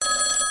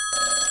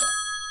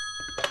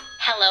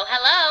Hello,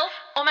 hello.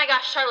 Oh my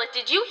gosh, Charlotte,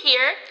 did you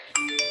hear?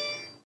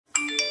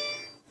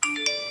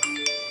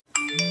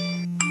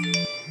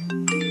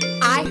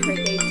 I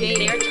heard they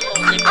dated. They're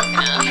totally broken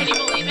up. Can you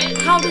believe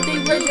it? How did they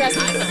look dressed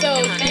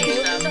so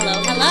cute?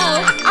 Hello,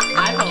 hello.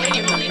 I can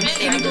you believe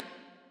it?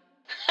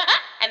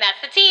 And that's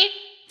the tea.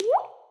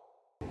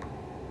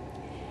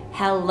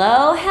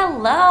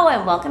 Hello,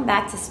 and welcome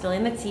back to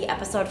Spilling the Tea,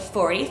 episode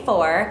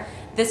 44.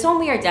 This one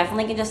we are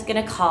definitely just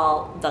going to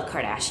call The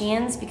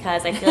Kardashians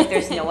because I feel like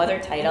there's no other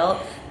title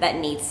that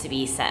needs to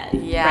be said,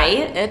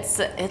 right?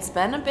 It's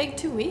been a big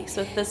 2 weeks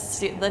with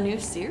the new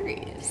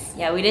series.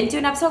 Yeah, we didn't do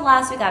an episode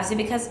last week, obviously,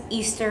 because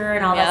Easter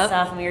and all that Yep.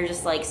 stuff, and we were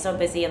just, like, so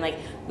busy, and, like,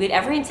 we had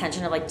every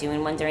intention of, like,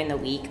 doing one during the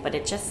week, but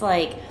it just,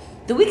 like,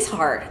 the week's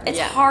hard. It's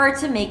hard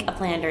to make a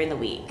plan during the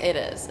week. It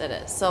is.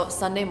 So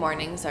Sunday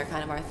mornings are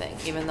kind of our thing,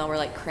 even though we're,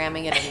 like,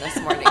 cramming it in this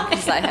morning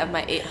because I have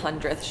my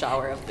 800th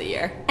shower of the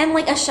year. And,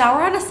 like, a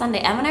shower on a Sunday,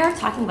 Emma and I were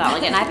talking about,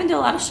 like, and I've been doing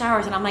a lot of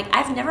showers, and I'm like,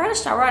 I've never had a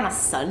shower on a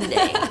Sunday.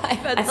 I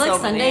feel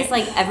like Sunday's,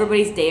 like,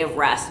 everybody's day of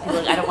rest. People,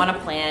 like, I don't want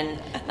to plan,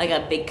 like,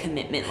 a big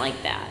commitment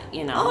like that,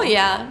 you know? Oh,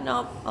 yeah.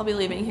 No, I'll be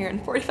leaving here in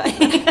 45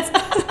 minutes.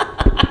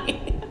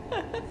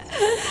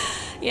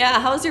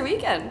 Yeah, how was your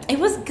weekend? It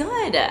was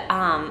good.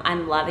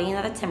 I'm loving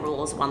that the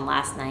Timberwolves won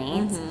last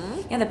night.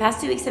 Mm-hmm. Yeah, the past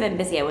 2 weeks have been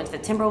busy. I went to the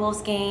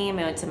Timberwolves game.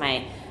 I went to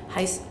my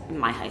high school.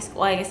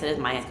 Well, I guess it is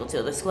my high school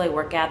too. The school I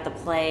work at, the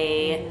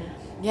play.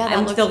 Yeah, I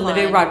went to the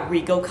Olivia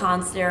Rodrigo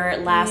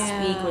concert last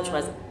week, which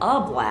was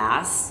a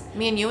blast.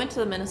 Me and you went to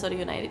the Minnesota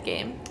United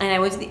game. And I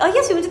went to we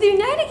went to the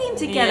United game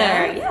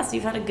together. Yeah. Yes,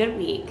 we've had a good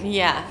week.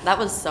 Yeah, that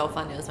was so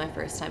fun. It was my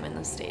first time in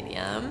the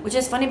stadium. Which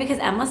is funny because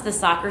Emma's the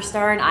soccer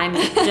star and I'm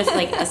just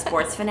like a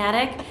sports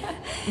fanatic.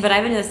 But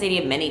I've been to the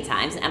stadium many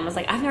times and Emma's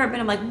like, I've never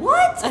been. I'm like,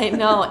 what? I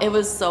know. It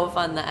was so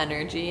fun, the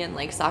energy. And,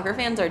 like, soccer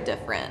fans are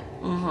different.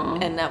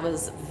 Mm-hmm. And that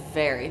was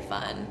very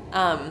fun.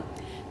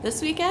 This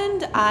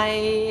weekend,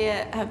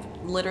 I have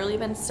literally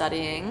been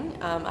studying.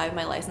 I have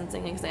my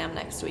licensing exam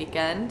next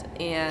weekend,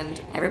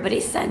 and Everybody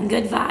send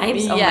good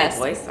vibes. yes.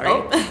 Oh, my voice, sorry.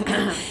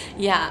 Oh.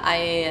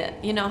 Yeah,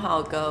 you know how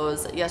it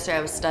goes. Yesterday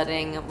I was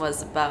studying, it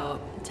was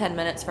about 10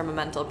 minutes from a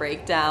mental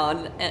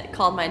breakdown, and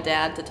called my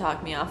dad to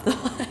talk me off the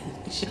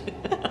ledge.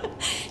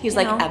 He's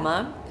like,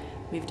 Emma,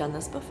 we've done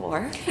this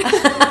before.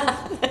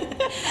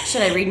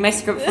 Should I read my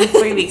script from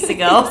 3 weeks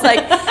ago? It's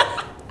like,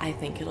 I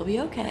think it'll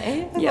be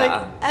okay. I'm Yeah.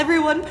 like,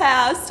 everyone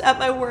passed at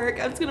my work.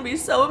 It's going to be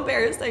so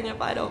embarrassing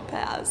if I don't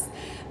pass.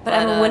 But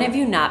I mean, when have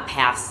you not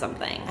passed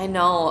something? I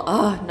know.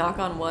 Ugh, knock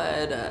on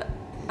wood.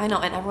 I know.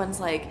 And everyone's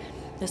like,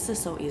 this is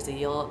so easy.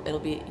 You'll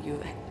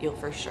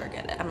for sure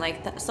get it. I'm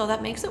like, so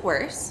that makes it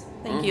worse.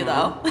 Thank you,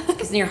 though.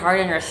 Because then you're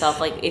hard on yourself.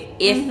 Like,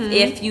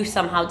 if you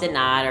somehow did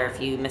not, or if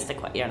you missed a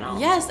question, you know.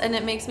 Yes, and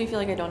it makes me feel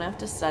like I don't have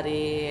to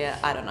study.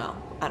 I don't know.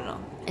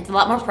 It's a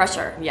lot more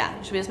pressure.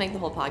 Yeah. Should we just make the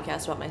whole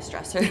podcast about my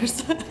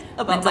stressors?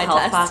 About Mental my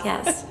health test?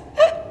 podcast.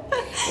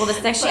 Well, this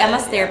is actually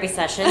Emma's therapy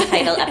session,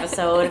 title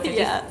episode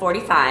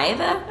 45.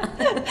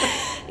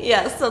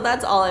 Yeah, so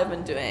that's all I've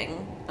been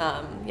doing.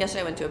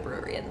 Yesterday I went to a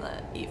brewery in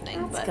the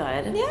evening. That's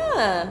but good.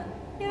 Yeah.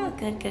 Yeah,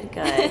 good.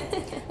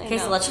 Okay,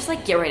 so let's just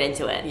like get right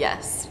into it.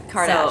 Yes,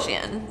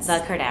 Kardashians. So,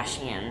 the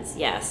Kardashians,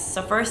 yes.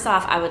 So first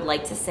off, I would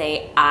like to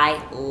say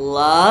I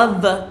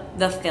love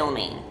the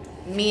filming.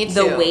 Me too.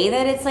 The way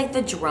that it's like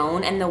the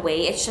drone and the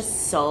way it's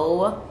just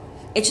so...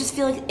 It just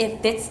feels like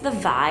it fits the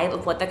vibe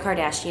of what the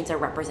Kardashians are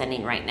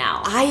representing right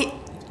now.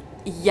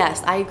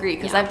 Yes, I agree.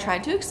 Because Yeah. I've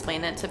tried to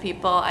explain it to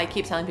people. I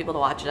keep telling people to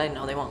watch it. I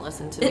know they won't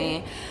listen to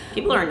me.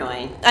 People are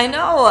annoying. I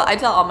know. I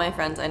tell all my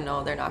friends I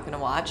know they're not going to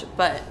watch.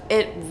 But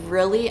it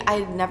really, I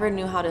never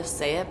knew how to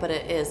say it, but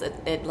it is.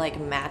 It like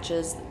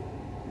matches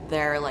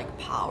their like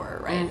power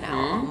right now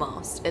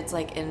almost. It's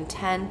like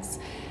intense.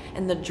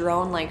 And the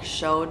drone like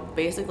showed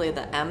basically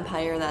the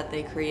empire that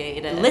they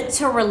created.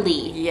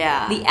 Literally.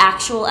 Yeah. The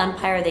actual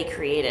empire they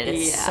created.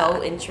 It's Yeah.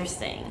 so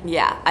interesting.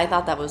 Yeah, I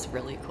thought that was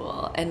really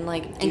cool. And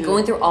like And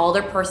going through all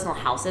their personal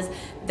houses.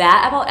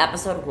 That about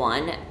episode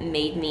 1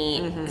 made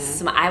me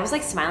I was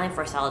like smiling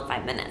for a solid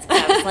 5 minutes.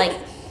 I was like,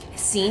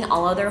 seeing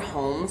all of their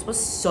homes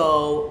was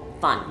so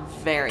fun.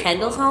 very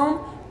Kendall's cool.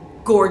 home,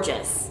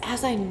 gorgeous.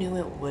 As I knew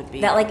it would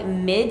be. That like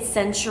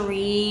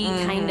mid-century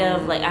kind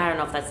of like, I don't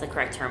know if that's the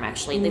correct term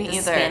actually, like Me the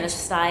either. Spanish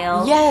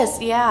style.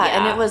 Yes, yeah.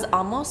 And Yeah. it was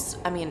almost,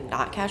 I mean,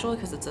 not casual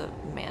because it's a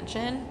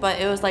mansion,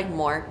 but it was like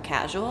more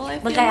casual, I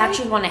feel Like I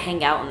actually want to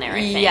hang out in there,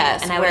 I think.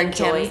 Yes, and I where would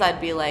enjoy. Kim's, I'd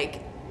be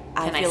like,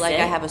 I Can I feel like I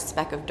sit? have a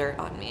speck of dirt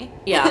on me.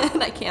 Yeah.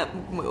 And I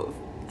can't move.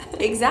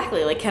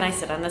 Exactly. Like, can I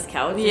sit on this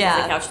couch? Yeah. Is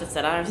this a couch to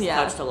sit on or is this a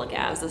couch to look It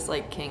at? was this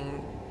like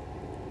King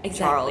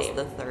Exactly. Charles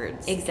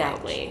III's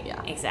Exactly. couch.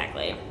 Yeah.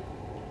 Exactly.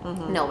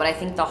 No, but I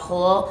think the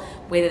whole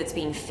way that it's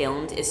being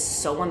filmed is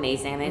so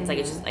amazing. I mean, it's like,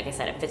 it's just, like I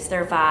said, it fits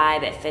their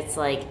vibe. It fits,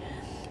 like,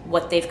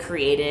 what they've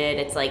created.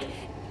 It's like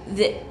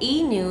the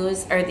E!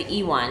 News, or the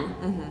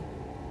E1,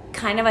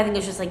 kind of, I think, it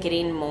was just, like,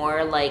 getting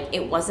more, like,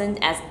 it wasn't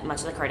as much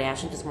of the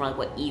Kardashians, just more like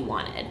what E!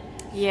 wanted.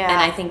 Yeah. And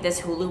I think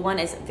this Hulu one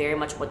is very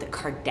much what the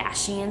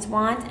Kardashians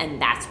want,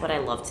 and that's what I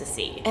love to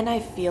see. And I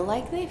feel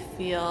like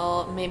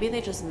maybe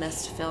they just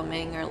missed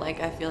filming, or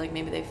like I feel like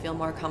maybe they feel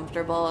more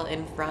comfortable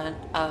in front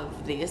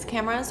of these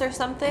cameras or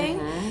something.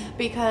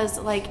 Because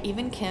like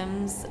even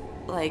Kim's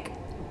like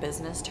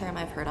business term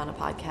I've heard on a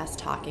podcast,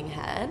 talking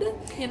head,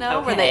 you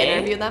know, where they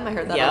interview them. I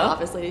heard that on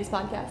Office Ladies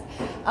podcast.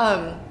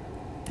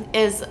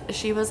 Is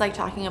she was like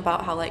talking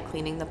about how like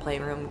cleaning the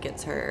playroom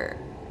gets her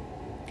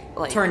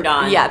like turned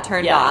on. Yeah,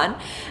 turned on.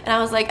 And I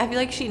was like, I feel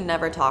like she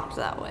never talked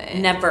that way.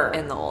 Never.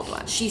 In the old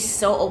one. She's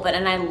so open,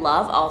 and I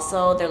love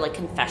also their like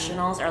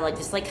confessionals are like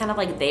just like kind of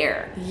like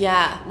there.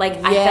 Yeah. Like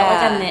I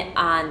felt like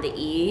on the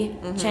E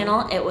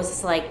channel, it was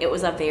just like it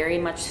was a very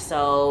much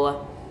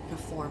so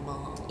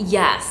formal.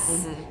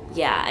 Yes.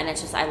 Yeah, and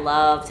it's just I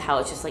loved how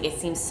it's just like it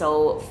seems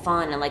so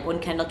fun, and like when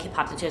Kendall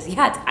popped into, she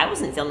goes, I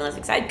wasn't filming this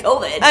because I had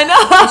COVID. I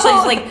know. And she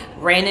just like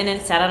ran in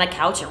and sat on a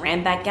couch and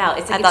ran back out.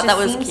 It's like, I thought that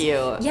was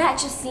cute. Yeah, it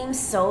just seems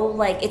so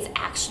like it's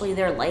actually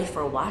their life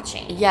we're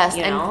watching. Yes,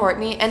 you and know?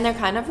 Courtney, and they're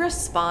kind of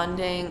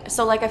responding.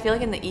 So like I feel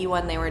like in the E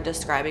one they were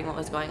describing what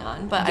was going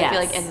on, but I feel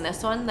like in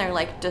this one they're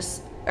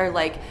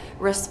like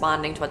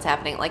responding to what's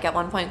happening. Like at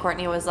one point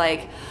Courtney was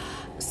like,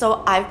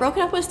 so I've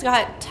broken up with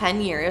Scott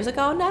 10 years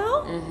ago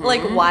now.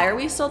 Like, why are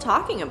we still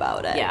talking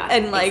about it? Yeah,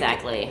 and like,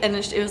 exactly. And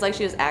it was like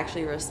she was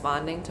actually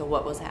responding to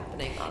what was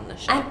happening on the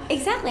show.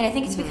 Exactly, and I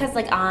think it's because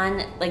like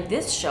on like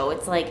this show,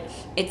 it's like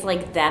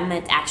them,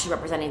 it's actually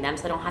representing them,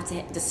 so they don't have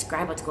to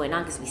describe what's going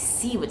on because we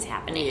see what's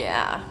happening.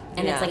 Yeah,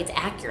 and it's like it's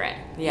accurate.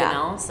 Yeah. You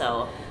know,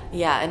 so.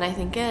 Yeah, and I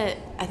think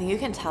you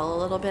can tell a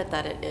little bit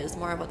that it is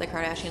more of what the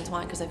Kardashians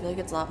want, because I feel like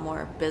it's a lot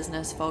more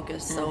business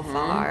focused so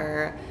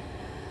far.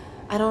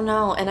 I don't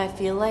know, and I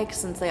feel like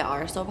since they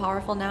are so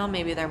powerful now,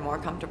 maybe they're more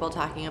comfortable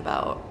talking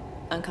about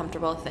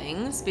uncomfortable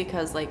things,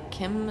 because like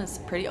Kim is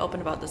pretty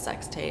open about the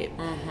sex tape.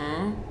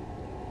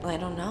 I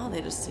don't know,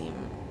 they just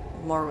seem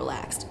more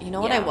relaxed. You know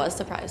what I was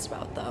surprised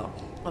about though,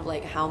 of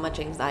like how much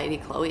anxiety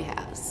Khloe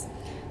has.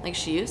 Like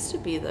she used to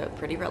be the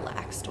pretty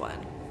relaxed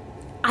one.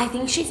 I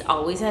think she's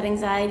always had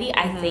anxiety.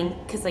 I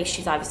think because like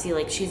she's obviously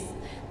like she's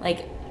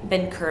like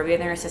been curvier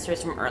than her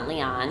sisters from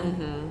early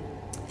on.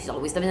 She's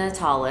always been the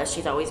tallest.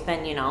 She's always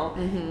been, you know,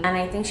 and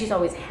I think she's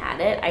always had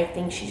it. I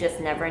think she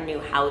just never knew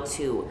how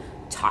to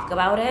talk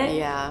about it.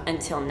 Yeah.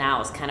 Until now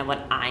is kind of what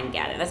I'm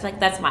gathering.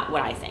 That's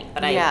what I think.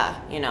 But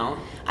you know,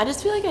 I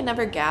just feel like I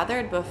never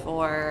gathered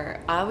before.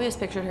 I always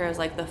pictured her as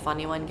like the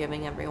funny one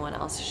giving everyone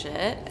else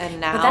shit, and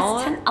now. But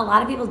that's a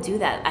lot of people do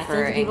that. I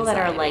think the people that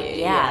are like,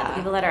 anxiety, the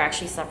people that are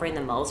actually suffering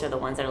the most are the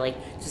ones that are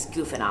like just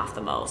goofing off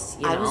the most.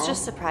 You know? I was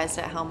just surprised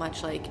at how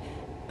much like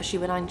she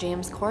went on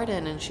James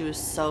Corden and she was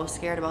so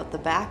scared about the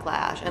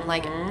backlash and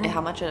like how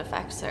much it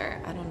affects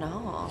her. I don't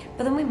know.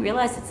 But then we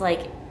realized it's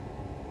like,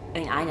 I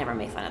mean, I never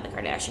make fun of the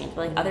Kardashians,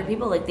 but like other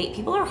people, like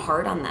people are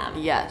hard on them.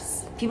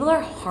 Yes. People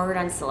are hard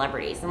on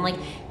celebrities. And like,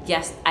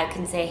 yes, I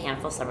can say a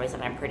handful of celebrities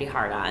that I'm pretty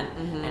hard on,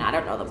 and I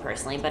don't know them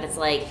personally, but it's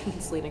like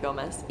Selena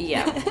Gomez.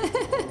 Yeah.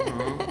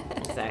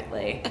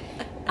 Exactly.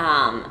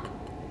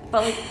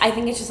 But like, I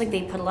think it's just like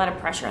they put a lot of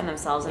pressure on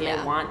themselves, and they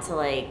want to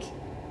like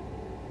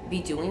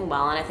be doing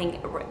well. And I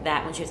think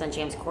that when she was on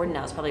James Corden,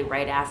 that was probably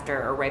right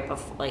after or right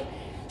before. Like,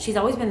 she's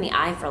always been the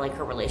eye for like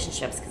her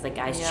relationships, because like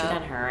guys cheat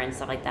on her and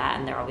stuff like that,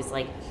 and they're always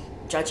like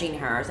judging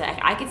her. So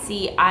I could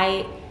see.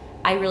 I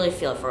really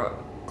feel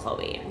for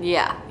Khloe.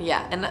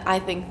 Yeah, and I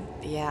think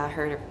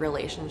her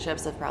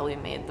relationships have probably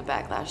made the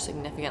backlash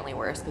significantly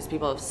worse, because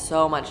people have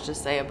so much to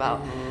say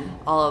about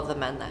all of the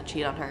men that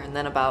cheat on her, and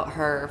then about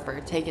her for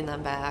taking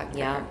them back.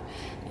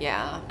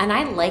 Yeah. And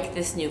I like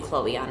this new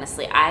Khloe,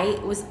 honestly. I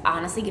was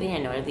honestly getting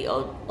annoyed at the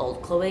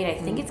old Khloe, and I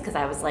think it's because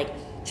I was like,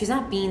 she's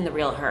not being the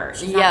real her.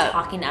 She's not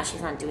talking to us.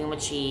 She's not doing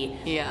what she,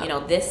 you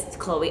know, this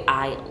Khloe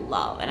I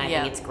love, and I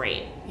think it's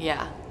great.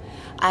 Yeah.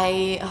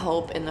 I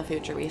hope in the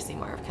future we see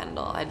more of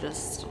Kendall. I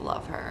just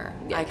love her.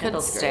 Yeah, I could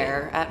Kendall's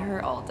stare at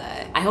her all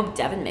day. I hope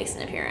Devin makes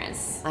an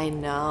appearance. I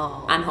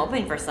know. I'm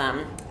hoping for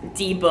some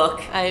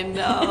D-book. I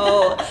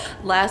know.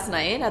 Last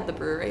night at the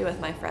brewery with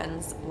my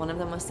friends, one of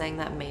them was saying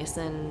that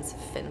Mason's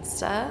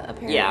Finsta,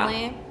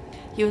 apparently.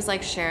 He was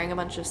like sharing a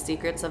bunch of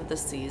secrets of the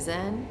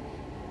season.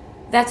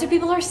 That's what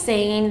people are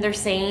saying. They're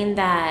saying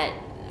that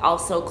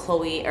also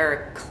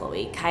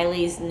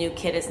Kylie's new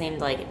kid is named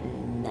like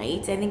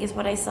Knight, I think is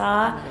what I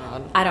saw. Oh my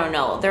God. I don't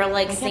know. They're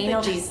like saying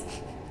all these.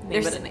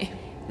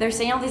 They're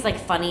saying all these like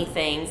funny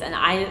things, and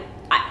I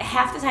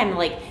half the time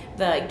like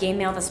the gay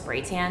male with the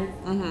spray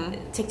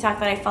tan TikTok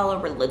that I follow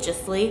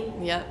religiously.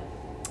 Yep.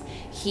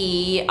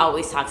 He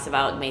always talks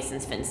about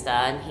Mason's Finsta,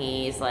 and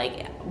he's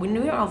like, we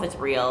don't know if it's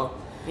real.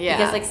 Yeah.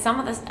 Because like some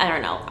of this, I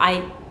don't know.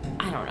 I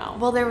don't know.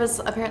 Well, there was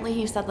apparently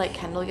he said like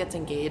Kendall gets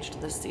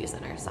engaged this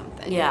season or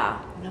something. Yeah.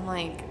 And I'm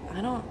like,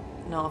 I don't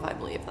know if I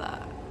believe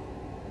that.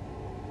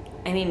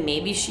 I mean,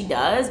 maybe she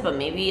does, but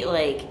maybe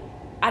like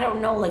I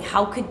don't know. Like,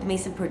 how could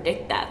Mason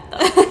predict that though?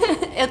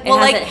 It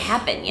hasn't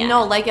happened yet.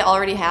 No, like it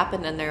already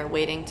happened, and they're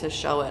waiting to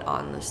show it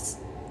on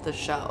the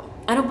show.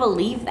 I don't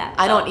believe that.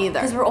 I don't either.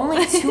 Because we're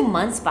only 2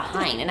 months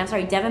behind, and I'm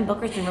sorry, Devin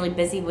Booker's been really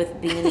busy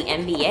with being in the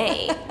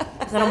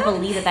NBA. because I don't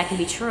believe that can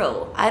be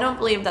true. I don't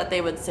believe that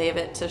they would save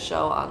it to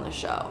show on the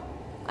show.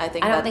 I I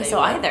don't think so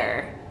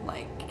either.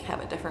 Like,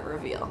 have a different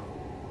reveal.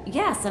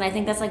 Yes, and I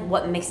think that's like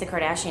what makes the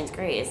Kardashians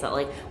great is that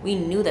like we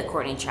knew that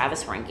Kourtney and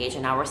Travis were engaged,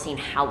 and now we're seeing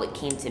how it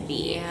came to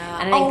be. Yeah.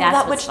 And I think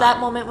that's what's fun. that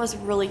moment was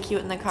really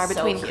cute in the car So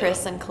between cute.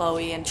 Kris and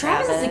Khloe and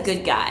Travis Travis. is a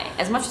good guy.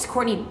 As much as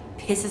Kourtney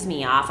pisses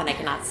me off, and I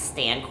cannot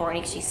stand Kourtney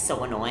because she's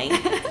so annoying,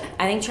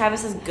 I think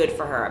Travis is good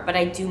for her. But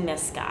I do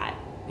miss Scott.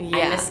 I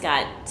Yeah. miss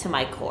Scott to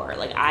my core.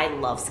 Like I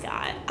love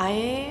Scott.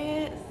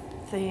 I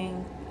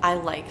think I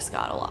like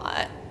Scott a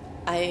lot.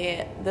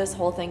 This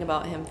whole thing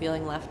about him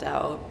feeling left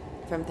out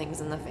from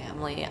things in the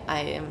family,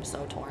 I am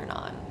so torn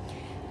on.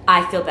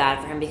 I feel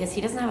bad for him because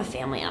he doesn't have a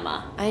family,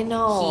 Emma. I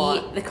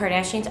know. The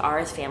Kardashians are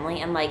his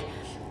family, and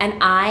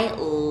I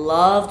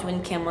loved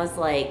when Kim was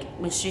like,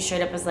 when she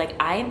showed up, was like,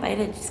 I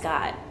invited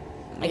Scott.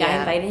 Like, I Yeah.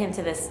 invited him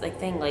to this, like,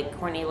 thing, like,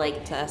 Kourtney,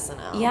 like, To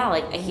SNL. yeah,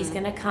 like, he's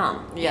gonna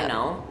come, Yeah. you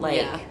know? Like,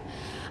 Yeah.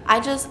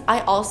 I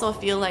also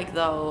feel like,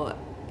 though,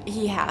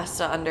 he has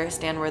to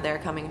understand where they're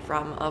coming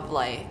from of,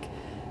 like,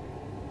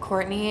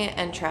 Kourtney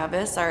and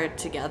Travis are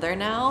together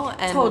now,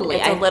 and Totally,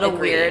 it's a I little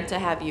agree. weird to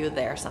have you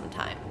there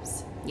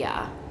sometimes.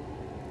 yeah.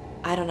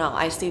 I don't know.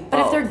 I see both. But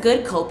if they're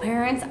good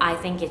co-parents, I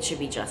think it should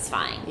be just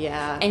fine.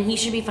 Yeah. And he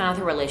should be fine with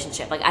her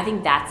relationship. Like, I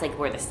think that's, like,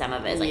 where the stem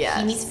of it is. Like,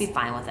 Yes. he needs to be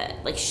fine with it.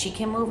 Like, she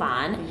can move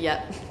on.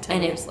 Yep. 10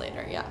 And years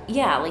later, yeah.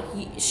 Yeah, like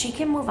she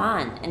can move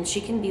on and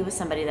she can be with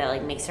somebody that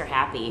like makes her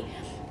happy.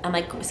 I'm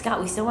like, Scott,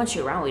 we still want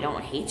you around. We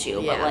don't hate you,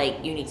 but Yeah.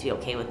 like you need to be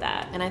okay with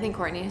that. And I think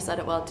Kourtney said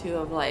it well too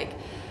of like,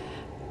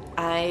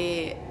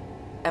 I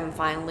am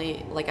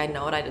finally like I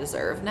know what I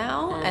deserve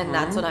now, and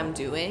that's what I'm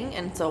doing,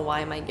 and so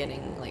why am I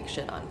getting like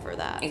shit on for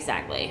that?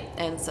 Exactly.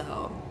 And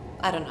so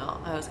I don't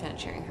know. I was kind of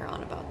cheering her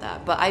on about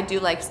that, but I do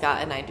like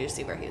Scott, and I do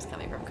see where he's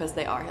coming from because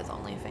they are his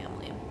only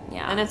family.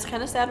 Yeah. And it's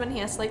kind of sad when he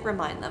has to like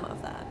remind them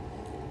of that.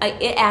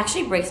 It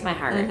actually breaks my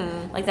heart.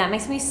 Mm-hmm. Like that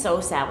makes me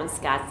so sad when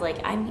Scott's like,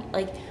 I'm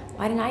like,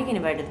 why didn't I get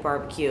invited to the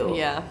barbecue?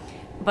 Yeah.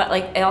 But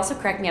like, it also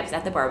cracked me up 'cause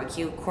at the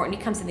barbecue. Kourtney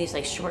comes in these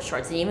like short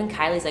shorts, and even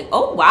Kylie's like,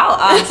 "Oh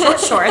wow, short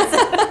shorts."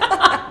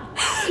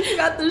 You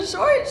got the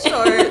short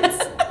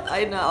shorts.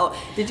 I know.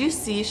 Did you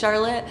see,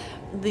 Charlotte,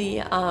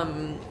 the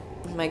oh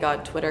my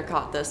god, Twitter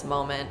caught this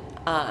moment.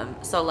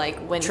 So like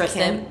when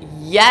Tristan? Kim,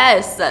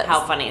 yes.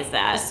 How funny is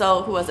that?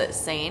 So who was it?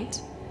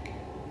 Saint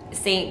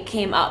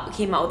came out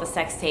with a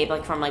sex tape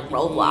like from like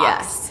Roblox.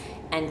 Yes.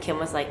 And Kim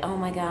was like, "Oh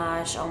my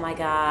gosh, oh my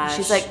gosh."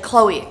 She's like,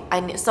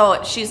 Khloe,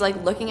 so she's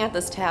like looking at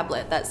this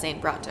tablet that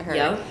Saint brought to her,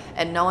 Yep.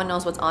 and no one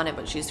knows what's on it,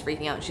 but she's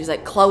freaking out. She's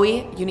like,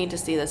 Khloe, you need to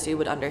see this so you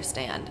would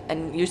understand.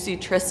 And you see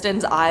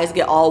Tristan's eyes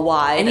get all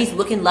wide. and he's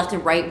looking left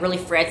and right really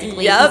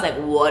frantically. Yep. He's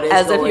like, "What is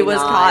as going if he was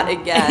on?" caught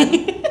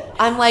again.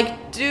 I'm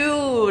like,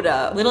 dude.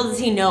 Little does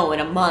he know, in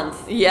a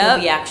month, Yep.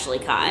 he'll be actually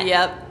caught.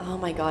 Yep. Oh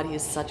my god,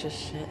 he's such a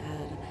shithead.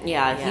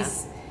 Yeah, Yeah.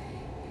 he's.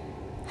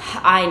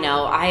 I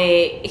know.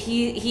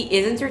 He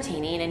is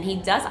entertaining, and he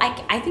does.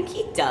 I think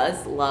he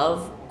does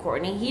love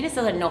Kourtney. He just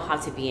doesn't know how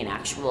to be in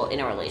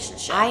a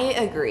relationship. I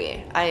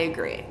agree.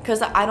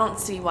 Because I don't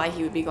see why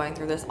he would be going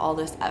through all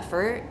this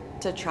effort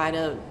to try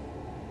to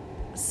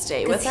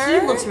stay with Because her.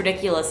 he looks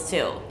ridiculous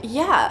too.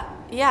 Yeah.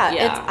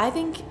 Yeah. I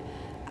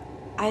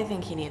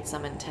think he needs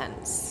some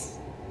intense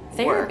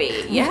Therapy.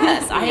 work.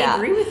 Yes, I Yeah.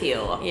 agree with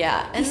you.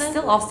 Yeah. And He's then,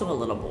 still also a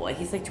little boy.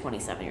 He's like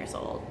 27 years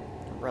old.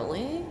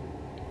 really?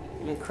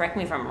 I mean, correct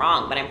me if I'm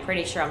wrong, but I'm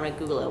pretty sure I'm gonna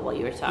Google it while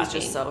you were talking. He's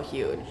just so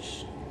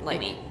huge. Like,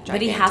 but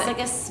he has gigantic.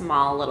 like a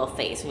small little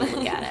face when you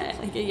look at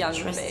it. Like a young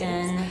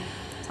Tristan face.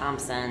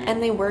 Thompson.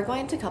 And they were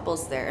going to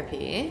couples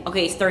therapy.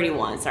 Okay, he's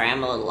 31. Sorry,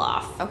 I'm a little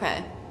off.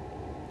 Okay.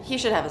 He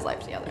should have his life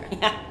together.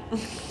 Yeah.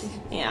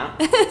 Yeah.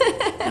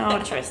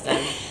 Oh,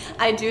 Tristan.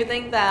 I do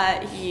think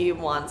that he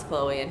wants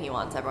Khloe and he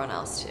wants everyone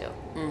else too.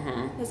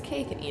 Mm-hmm. His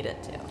cake can eat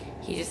it too.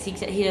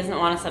 He doesn't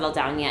want to settle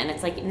down yet, and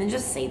it's like, then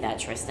just say that,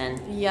 Tristan.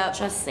 Yep.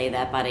 Just say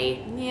that,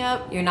 buddy.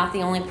 Yep. You're not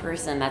the only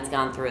person that's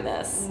gone through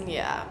this.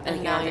 Yeah. And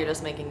And now you're- you're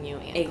just making you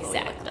and Khloe look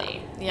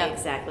Exactly. dumb. Yep.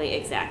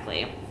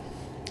 Exactly.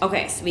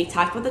 Okay, so we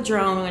talked about the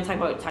drone. We're gonna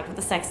talk about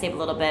the sex tape a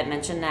little bit.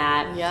 Mention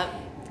that. Yep.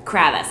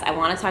 Kravis. I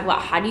want to talk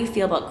about how do you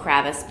feel about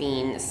Kravis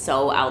being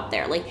so out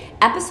there? Like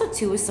episode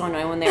 2 was so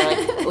annoying when they're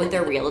like with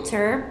their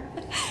realtor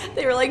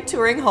They were like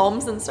touring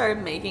homes and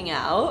started making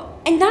out.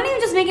 and not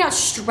even just making out,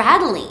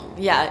 straddling.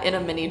 Yeah, in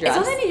a mini It's dress.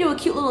 one thing to do a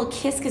cute little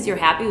kiss because you're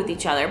happy with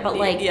each other, but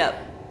like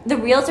Yep. the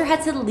realtor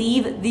had to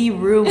leave the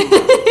room. He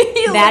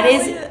That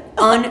is literally-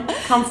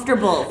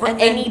 uncomfortable for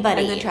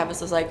anybody. And then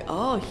Travis was like,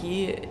 "Oh,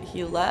 he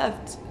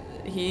left.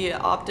 He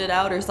opted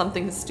out or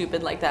something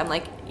stupid like that." I'm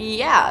like,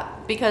 "Yeah,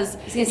 because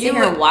He's gonna sit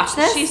here and watch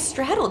this? She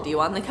straddled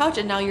you on the couch,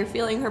 and now you're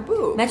feeling her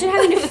boob." Imagine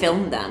having to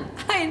film them.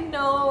 I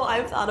know.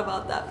 I've thought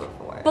about that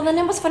before. But then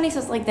it was funny. So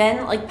it's like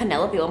then like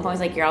Penelope at one point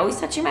was like, "You're always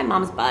touching my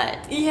mom's butt."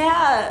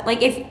 Yeah.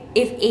 Like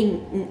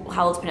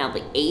how old's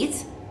Penelope?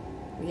 8?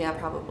 Yeah,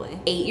 probably.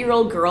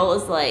 8-year-old girl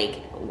is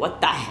like,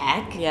 what the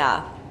heck?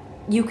 Yeah.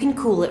 You can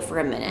cool it for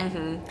a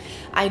minute.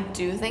 I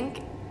do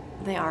think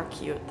they are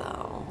cute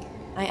though.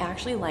 I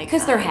actually like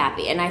Because that. they're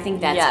happy, and I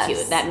think that's Yes.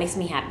 cute. That makes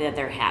me happy that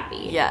they're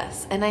happy.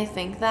 Yes, and I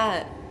think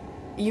that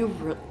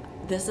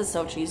this is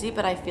so cheesy,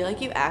 but I feel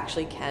like you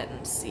actually can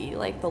see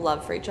like the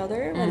love for each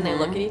other when they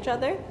look at each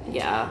other,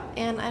 Yeah.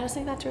 and I just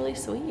think that's really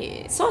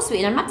sweet. So sweet.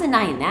 And I'm not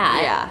denying that.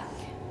 Yeah.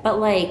 But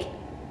like,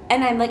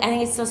 and I'm like, I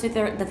think it's so sweet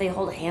that they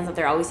hold hands, that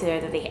they're always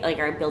together, that they like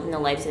are building a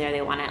life together.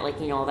 They want to like,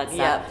 you know, all that stuff.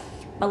 Yep.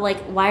 But like,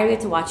 why do we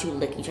have to watch you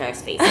lick each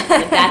other's faces?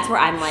 Like, that's where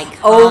I'm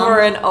like,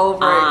 Over and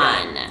over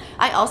on. again.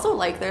 I also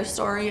like their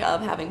story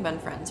of having been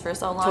friends for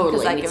so long because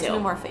Totally, that me gives too. me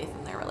more faith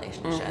in their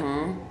relationship.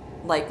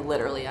 Like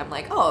literally, I'm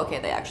like, oh, okay,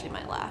 they actually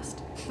might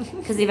last.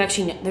 Because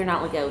they're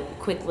not like a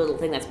quick little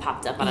thing that's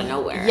popped up out of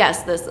nowhere.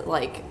 Yes, this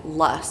like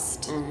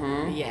lust.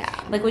 Yeah.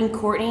 Like when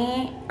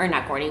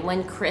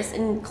when Chris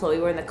and Chloe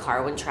were in the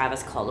car when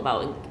Travis called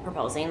about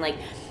proposing, like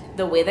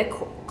the way that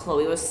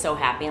Chloe was so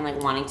happy and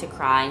like wanting to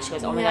cry, and she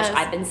goes, "Oh my Yes. gosh,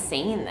 I've been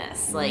saying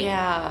this." Like,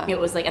 Yeah. it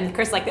was like, and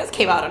Chris like, "This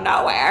came out of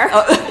nowhere."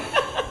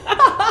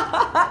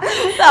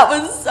 That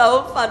was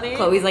so funny.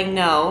 Chloe's like,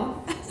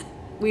 "No,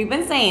 we've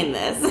been saying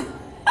this."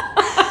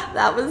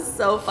 That was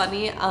so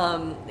funny.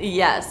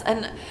 Yes,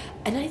 and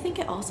I think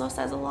it also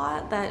says a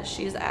lot that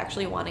she's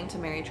actually wanting to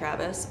marry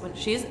Travis when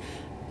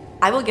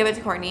I will give it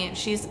to Courtney.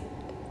 She's,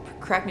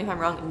 correct me if I'm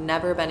wrong,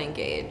 never been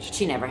engaged,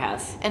 She never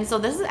has. and so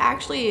this is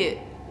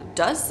actually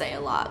does say a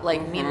lot.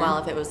 Like, meanwhile,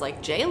 if it was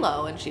like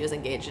J-Lo and she was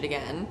engaged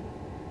again,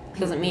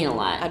 Doesn't mean a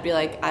lot. I'd be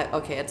like,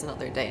 okay, it's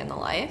another day in the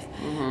life.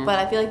 But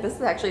I feel like this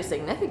is actually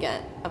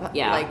significant. About,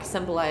 Yeah. like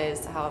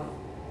symbolize how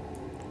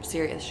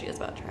serious she is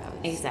about Travis.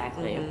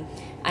 Exactly.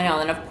 I know.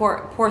 And of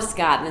poor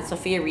Scott, and then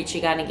Sophia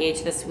Ricci got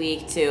engaged this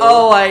week too.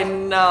 Oh, I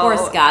know. Poor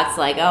Scott's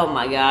like, oh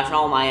my gosh,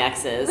 all my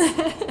exes.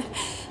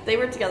 They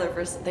were together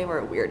they were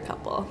a weird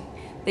couple.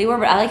 They were,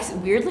 but I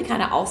weirdly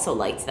kind of also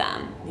liked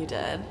them. You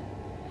did.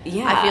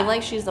 Yeah. I feel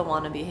like she's the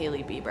wannabe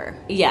Hailey Bieber.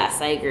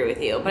 Yes, I agree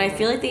with you. But I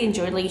feel like they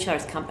enjoyed like each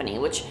other's company,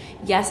 which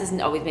yes isn't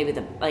always maybe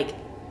the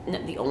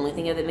only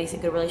thing that makes a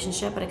good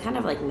relationship, but it kind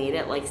of like made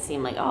it like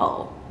seem like,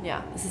 oh,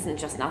 Yeah. this isn't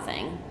just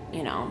nothing,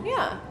 you know.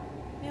 Yeah.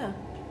 Yeah.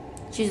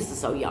 She's just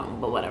so young,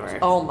 but whatever.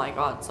 Oh my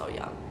God, so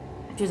young.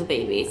 She was a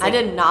baby. It's I like,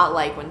 did not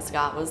like when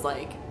Scott was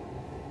like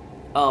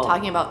oh,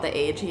 talking about the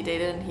age he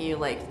dated, and he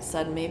like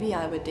said maybe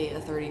I would date a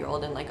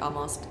 30-year-old, and like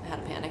almost had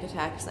a panic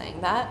attack saying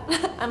that.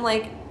 I'm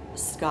like,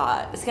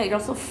 Scott, Scott, you're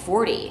also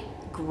 40.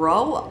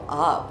 grow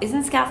up.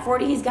 Isn't Scott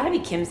 40? He's got to be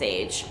Kim's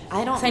age.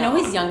 I don't 'Cause I know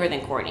know. he's younger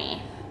than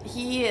Courtney.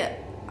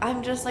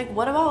 I'm just like,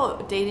 what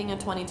about dating a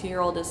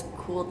 22-year-old is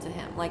cool to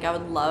him? Like, I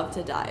would love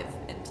to dive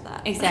into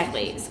that.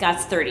 Exactly.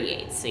 Scott's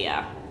 38, so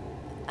yeah.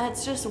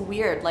 It's just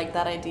weird, like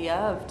that idea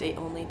of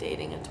only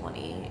dating a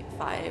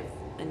 25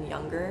 and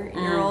younger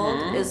year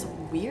old is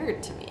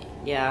weird to me.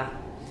 Yeah.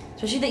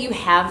 Especially that you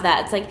have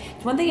that. It's like,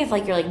 it's one thing if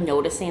like you're like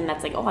noticing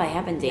that's like, oh, I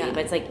have been dating, Yeah.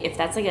 but it's like if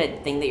that's like a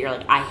thing that you're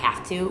like, I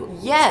have to.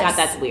 Yes. Scott,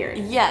 that's weird.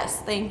 Yes,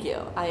 thank you.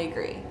 I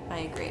agree.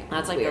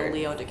 That's it's like weird. a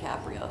Leo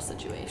DiCaprio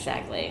situation.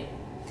 Exactly.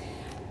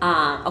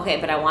 Okay,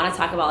 but I want to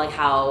talk about like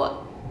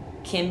how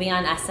Kim being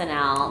on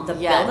SNL, the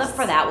Yes. build up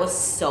for that was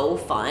so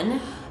fun.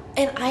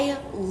 And I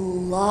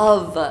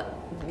love,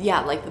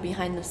 like the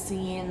behind the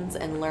scenes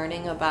and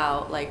learning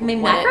about like. I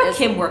mean, what that it girl is-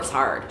 Kim works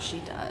hard. She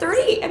does.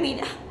 30. I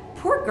mean,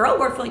 poor girl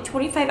worked for like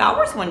 25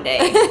 hours one day.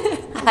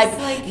 I've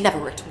like- never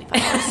worked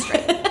 25 hours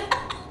straight.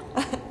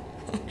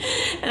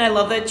 And I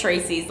love that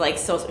Tracy's like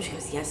so. She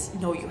goes, "Yes,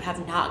 no, you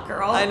have not,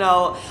 girl." I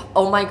know.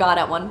 Oh my God!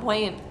 At one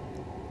point,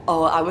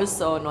 I was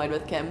so annoyed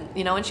with Kim.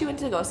 You know, when she went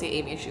to go see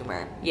Amy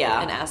Schumer, Yeah.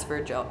 and asked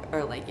for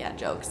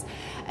jokes,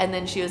 and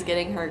then she was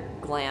getting her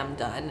glam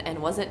done. And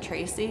was it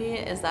Tracy?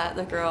 Is that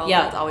the girl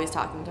Yeah. that's always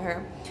talking to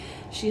her?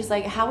 She's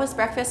like, "How was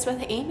breakfast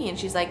with Amy?" And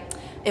she's like,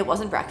 "It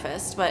wasn't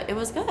breakfast, but it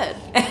was good."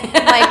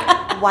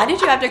 Like, why did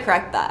you have to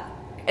correct that?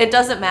 It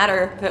doesn't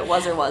matter if it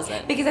was or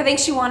wasn't. Because I think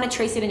she wanted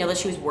Tracy to know that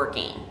she was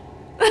working.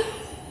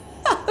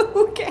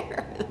 Who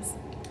cares?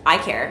 I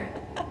care.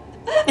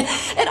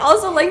 And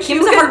also, like,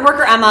 Kim's a hard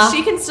worker, Emma.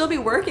 She can still be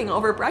working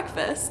over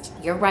breakfast.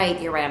 You're right.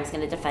 I'm just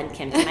gonna defend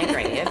Kim to my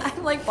grave.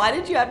 I'm like, why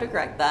did you have to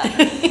correct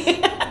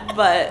that?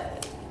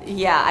 But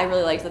yeah, I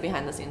really liked the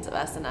behind the scenes of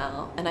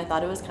SNL, and I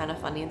thought it was kind of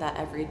funny that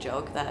every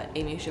joke that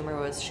Amy Schumer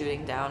was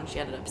shooting down, she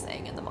ended up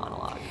saying in the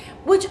monologue.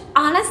 Which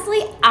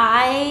honestly,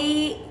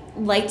 I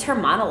liked her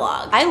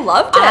monologue. I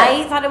loved it.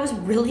 I thought it was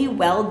really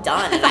well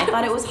done, and I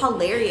thought it was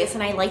hilarious,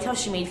 and I liked how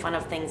she made fun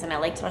of things, and I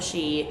liked how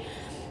she,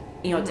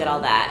 did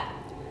all that,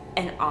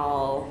 and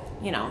all,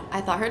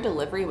 I thought her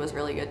delivery was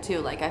really good too.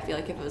 Like, I feel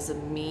like if it was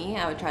me,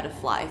 I would try to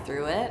fly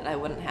through it. I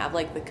wouldn't have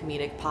like the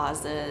comedic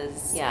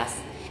pauses. Yes.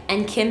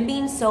 And Kim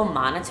being so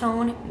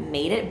monotone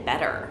made it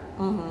better.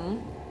 Mm-hmm.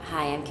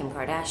 Hi, I'm Kim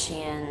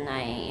Kardashian.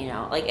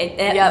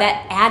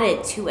 That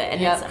added to it.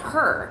 And Yep. it's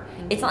her.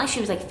 Mm-hmm. It's not like she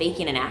was like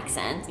faking an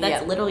accent.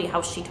 That's Yep. literally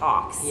how she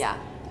talks. Yeah,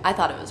 I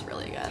thought it was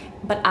really good.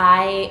 But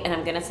and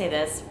I'm going to say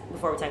this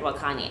before we talk about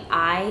Kanye,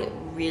 I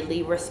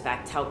really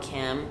respect how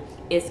Kim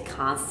is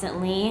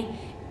constantly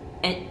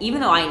and even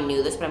though I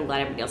knew this, but I'm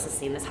glad everybody else has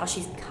seen this, how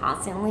she's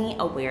constantly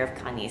aware of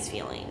Kanye's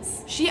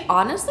feelings. She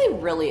honestly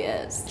really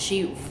is.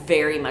 She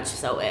very much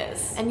so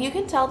is. And you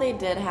can tell they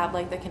did have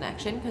like the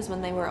connection because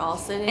when they were all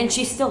sitting. And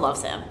she still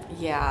loves him.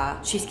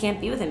 Yeah. She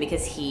can't be with him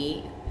because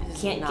he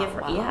can't not give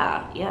her. well.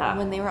 Yeah.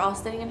 When they were all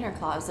sitting in her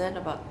closet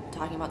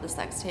talking about the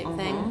sex tape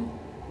thing,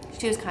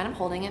 she was kind of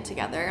holding it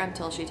together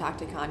until she talked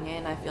to Kanye,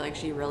 and I feel like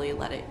she really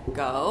let it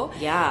go.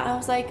 Yeah. And I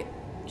was like,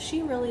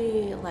 she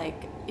really,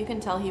 like, you can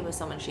tell he was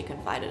someone she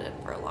confided in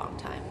for a long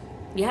time.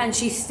 Yeah, and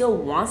she still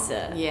wants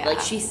it. Yeah. Like,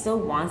 she still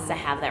wants to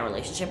have that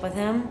relationship with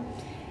him.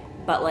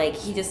 But, like,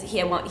 he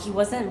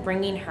wasn't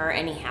bringing her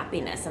any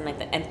happiness. And, like,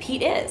 and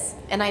Pete is.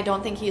 And I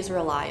don't think he's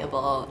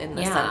reliable in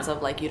the Yeah. sense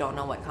of, like, you don't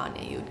know what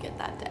Kanye you would get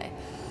that day.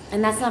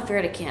 And that's not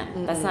fair to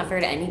Kim. That's not fair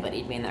to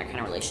anybody to be in that kind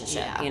of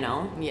relationship, you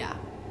know? Yeah.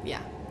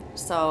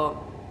 So,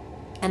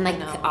 And, like, I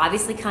know.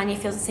 obviously Kanye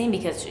feels the same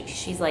because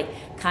she's like,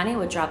 Kanye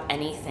would drop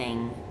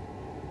anything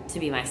to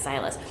be my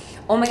stylist.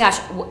 Oh my gosh,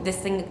 this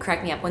thing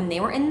cracked me up. When they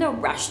were in the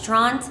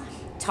restaurant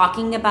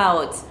talking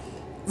about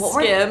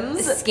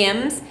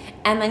Skims,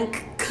 and then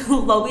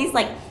Chloe's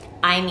like,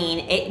 I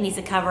mean, it needs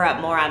to cover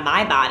up more on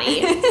my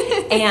body.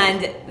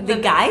 And the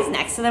guys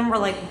next to them were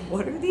like,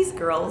 what are these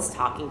girls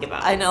talking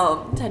about? I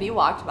know. Teddy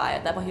walked by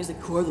at that point. He was like,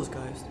 who are those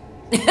guys?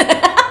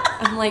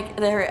 I'm like,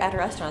 they're at a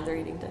restaurant. They're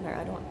eating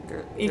dinner.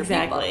 They're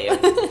Exactly.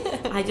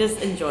 people. I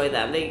just enjoy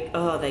them.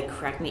 They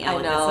crack me up.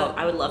 I know.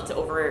 I would love to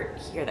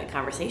overhear that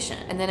conversation.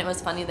 And then it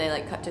was funny. They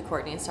like cut to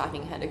Courtney's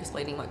talking head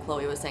explaining what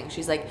Chloe was saying.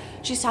 She's like,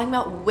 she's talking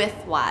about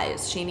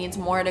width-wise. She needs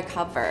more to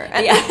cover.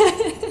 And Yeah.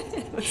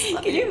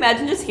 Can you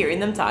imagine just hearing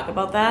them talk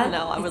about that?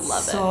 No, I would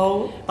love it.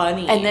 So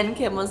funny. And then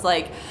Kim was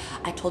like,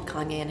 I told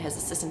Kanye and his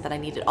assistant that I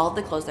needed all of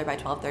the clothes there by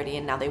 12:30,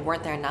 and now they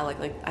weren't there, and now like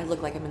I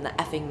look like I'm in the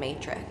effing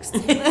Matrix.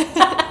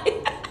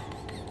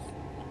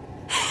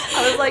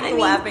 I was like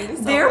laughing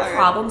so their hard.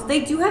 problems,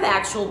 they do have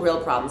actual real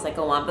problems that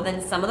go on, but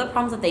then some of the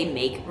problems that they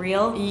make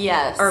real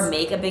Yes. or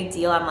make a big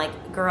deal, I'm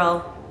like,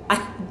 girl,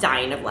 I'm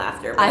dying of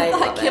laughter. But I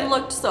thought love Kim it.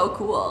 looked so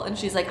cool, and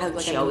she's like, I look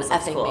like She I'm in always the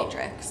looks effing cool.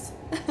 Matrix.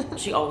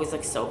 She always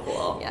looks so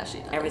cool. Yeah, she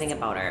does. Everything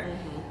about her.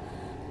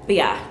 But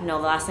yeah, no,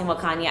 the last thing about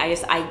Kanye,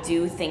 I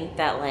do think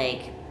that,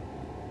 like,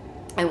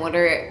 I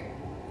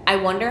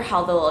wonder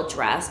how they'll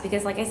address,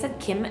 because like I said,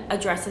 Kim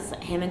addresses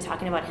him and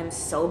talking about him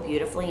so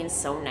beautifully and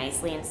so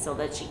nicely and so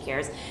that she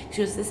cares. She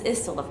goes, this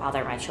is still the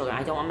father of my children.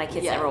 I don't want my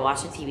kids to ever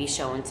watch a TV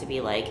show and to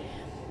be like,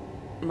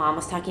 Mom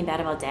was talking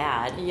bad about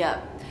Dad.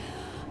 Yep.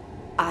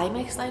 I'm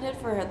excited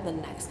for the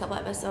next couple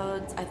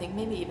episodes. I think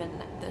maybe even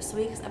this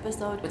week's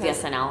episode. With the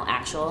SNL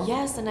actual?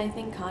 Yes, and I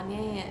think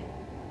Kanye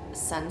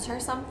sends her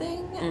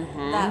something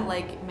that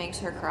like makes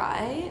her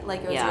cry.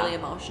 Like it was really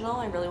emotional.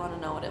 I really want to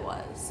know what it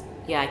was.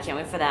 Yeah, I can't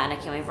wait for that, and I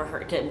can't wait for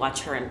her to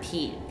watch her and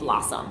Pete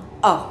blossom.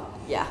 Oh,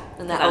 yeah.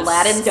 And that I was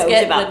Aladdin stoked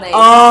skit about- when they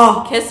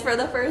Oh! kiss for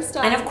the first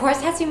time. And of course,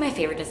 it has to be my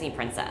favorite Disney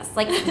princess.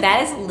 Like,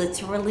 that is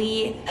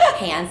literally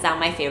hands down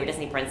my favorite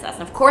Disney princess.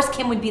 And of course,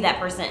 Kim would be that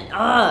person.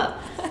 Ugh.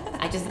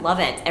 I just love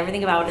it.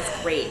 Everything about it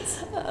is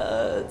great.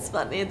 It's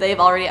funny. They've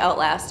already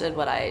outlasted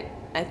what I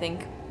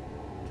think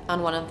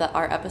on one of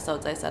our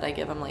episodes I said I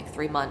give them like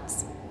 3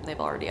 months. They've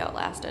already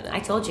outlasted it. I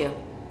told you.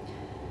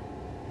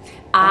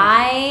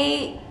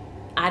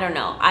 I don't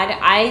know.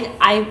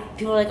 I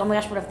people are like, oh my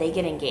gosh, what if they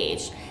get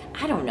engaged?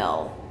 I don't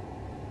know.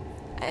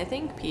 I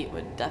think Pete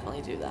would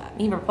definitely do that.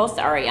 He proposed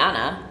to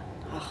Ariana,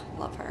 Oh,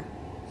 love her.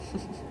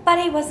 but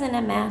he wasn't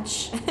a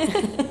match.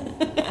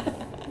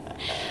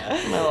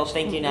 Well,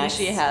 thank you, next.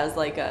 She has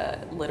like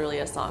literally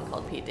a song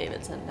called Pete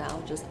Davidson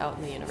now, just out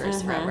in the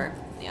universe forever.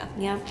 Yeah.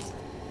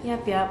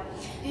 Yep.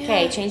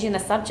 Okay, changing the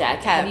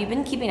subject. Have you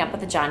been keeping up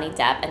with the Johnny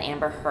Depp and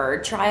Amber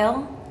Heard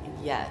trial?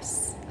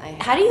 Yes.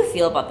 How do you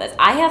feel about this?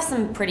 I have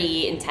some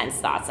pretty intense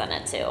thoughts on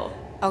it too.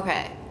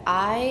 Okay.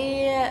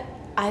 I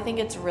think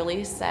it's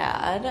really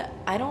sad.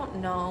 I don't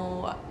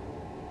know.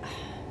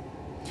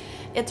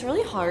 It's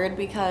really hard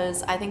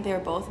because I think they're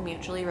both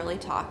mutually really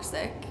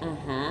toxic.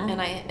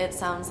 And it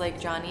sounds like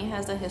Johnny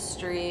has a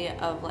history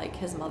of like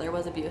his mother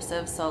was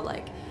abusive, so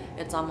like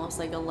it's almost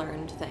like a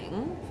learned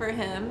thing for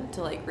him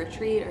to like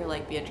retreat or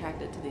like be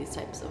attracted to these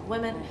types of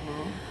women.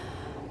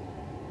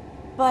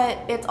 But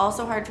it's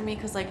also hard for me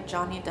because like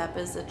Johnny Depp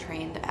is a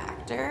trained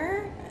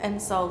actor,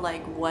 and so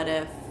like what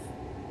if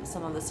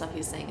some of the stuff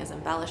he's saying is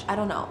embellished? I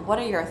don't know. What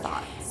are your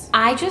thoughts?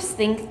 I just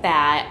think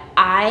that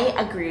I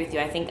agree with you.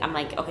 I think I'm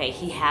like, okay,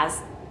 he has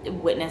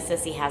witnessed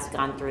this. He has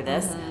gone through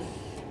this.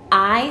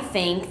 I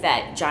think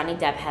that Johnny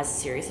Depp has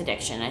serious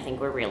addiction. I think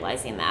we're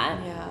realizing that.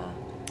 Yeah.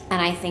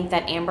 And I think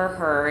that Amber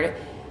Heard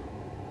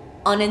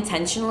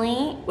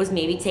unintentionally was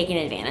maybe taking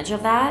advantage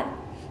of that.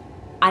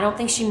 I don't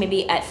think she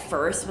maybe at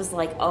first was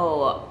like,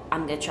 oh,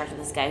 I'm gonna attract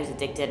this guy who's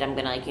addicted. I'm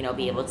gonna like, you know,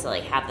 be able to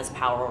like have this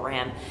power over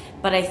him.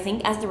 But I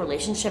think as the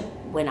relationship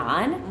went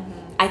on,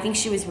 I think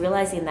she was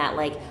realizing that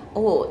like,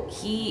 oh,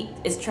 he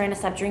is trying to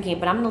stop drinking,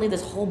 but I'm gonna leave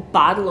this whole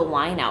bottle of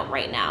wine out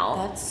right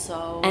now. That's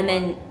so. And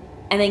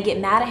then get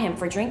mad at him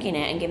for drinking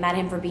it and get mad at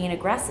him for being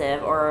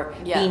aggressive or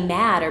being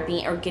mad or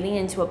getting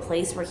into a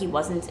place where he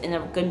wasn't in a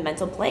good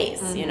mental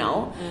place, you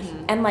know?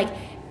 And like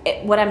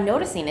what I'm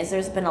noticing is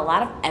there's been a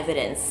lot of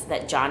evidence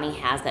that Johnny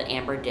has that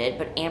Amber did,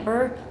 but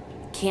Amber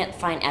can't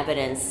find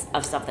evidence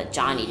of stuff that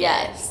Johnny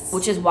Yes. did.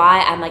 Which is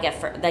why I'm like,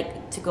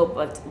 to go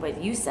back to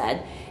what you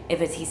said,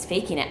 if he's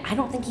faking it, I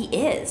don't think he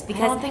is.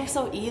 Because I don't think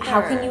so either.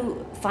 how can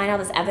you find all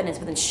this evidence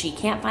but then she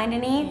can't find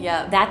any?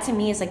 Yeah. That to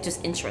me is like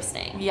just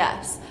interesting.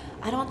 Yes.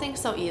 I don't think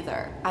so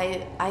either.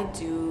 I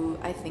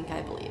think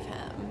I believe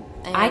him.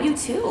 And, I do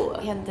too.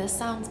 And this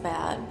sounds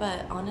bad,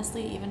 but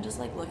honestly, even just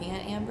like looking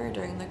at Amber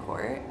during the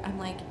court, I'm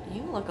like,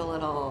 you look a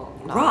little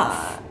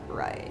rough.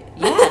 Right.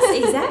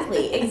 Yes,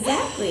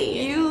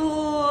 exactly. You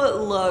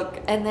look,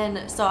 and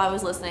then, so I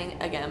was listening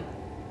again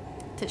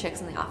to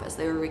Chicks in the Office.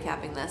 They were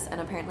recapping this, and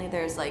apparently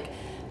there's like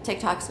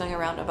TikToks going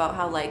around about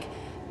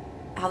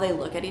how they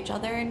look at each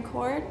other in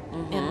court.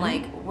 And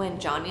like when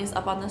Johnny's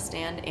up on the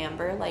stand,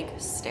 Amber like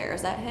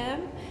stares at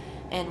him.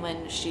 And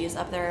when she's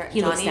up there,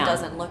 He looks Johnny down.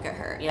 doesn't look at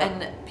her. Yep.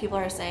 And people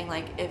are saying,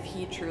 like, if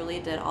he truly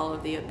did all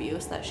of the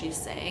abuse that she's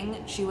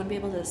saying, she wouldn't be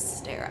able to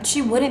stare at him.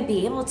 She wouldn't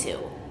be able to.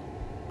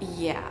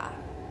 Yeah.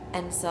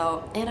 And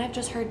so, and I've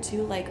just heard,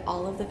 too, like,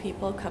 all of the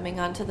people coming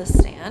onto the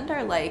stand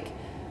are, like,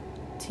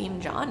 Team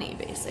Johnny,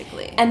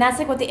 basically. And that's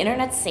like what the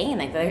internet's saying.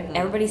 Like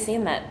everybody's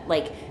saying that,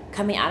 like,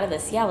 coming out of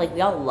this, yeah, like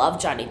we all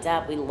love Johnny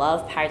Depp. We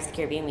love Pirates of the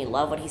Caribbean. We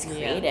love what he's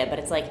created. But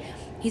it's like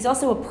he's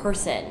also a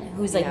person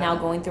who's like now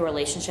going through a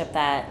relationship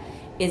that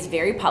is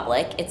very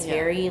public. It's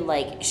very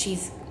like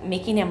she's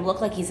making him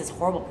look like he's this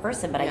horrible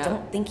person, but I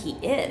don't think he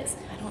is.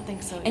 I don't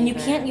think so And you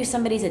either. can't use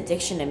somebody's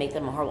addiction to make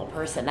them a horrible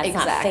person. That's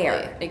not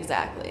fair.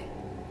 Exactly.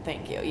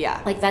 Thank you.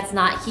 Yeah. Like that's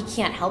not, he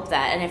can't help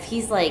that. And if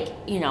he's like,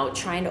 you know,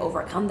 trying to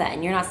overcome that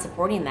and you're not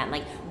supporting that,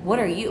 like what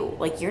are you?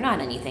 Like you're not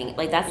anything.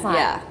 Like that's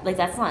not like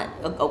that's not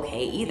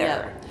okay either.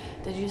 Yeah.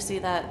 Did you see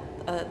that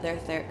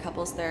their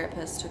couples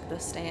therapist took the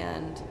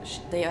stand?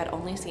 They had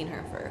only seen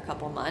her for a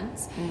couple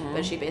months,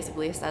 but she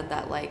basically said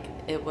that like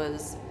it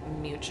was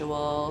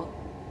mutual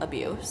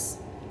abuse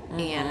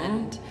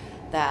and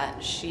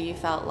that she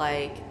felt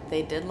like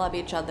they did love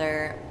each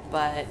other,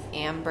 but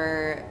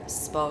Amber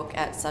spoke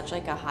at such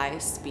like a high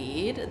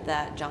speed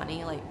that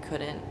Johnny like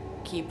couldn't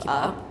keep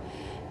up,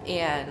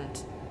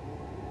 and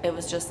it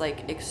was just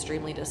like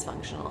extremely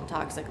dysfunctional and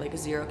toxic, like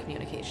zero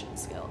communication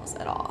skills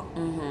at all.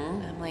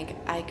 And I'm like,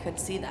 I could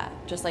see that,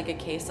 just like a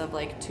case of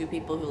like two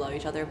people who love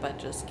each other but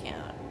just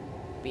can't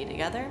be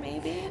together.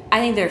 Maybe I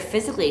think they're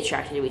physically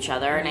attracted to each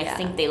other, and I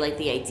think they like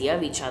the idea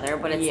of each other,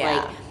 but it's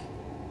like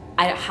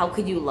how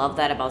could you love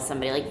that about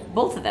somebody? Like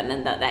both of them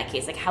in that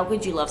case, like how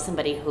could you love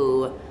somebody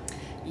who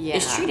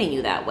is treating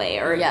you that way,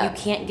 or you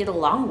can't get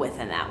along with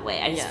in that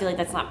way? I just feel like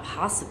that's not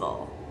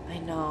possible. I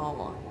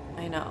know.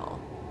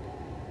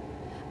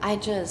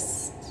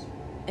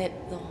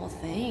 The whole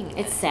thing.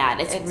 It's sad.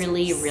 It's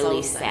really,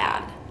 really so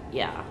sad.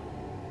 Yeah.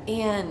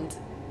 And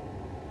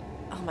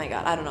oh my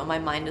god, I don't know. My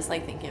mind is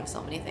like thinking of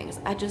so many things.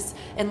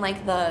 And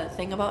like the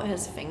thing about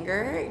his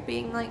finger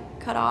being like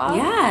cut off.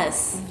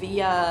 Yes.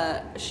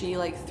 She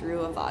like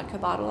threw a vodka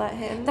bottle at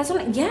him. That's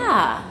what.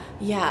 Yeah.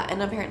 Yeah,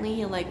 and apparently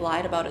he like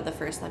lied about it the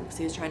first time because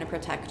he was trying to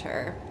protect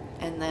her.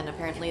 And then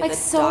apparently Like the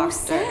so doctor.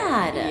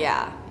 sad.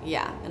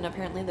 Yeah. And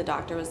apparently the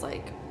doctor was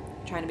like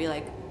trying to be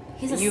like,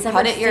 He's a you severed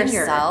cut it finger.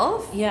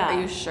 yourself? Yeah.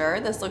 Are you sure?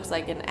 This looks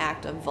like an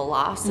act of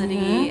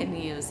velocity. And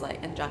he was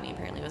like, and Johnny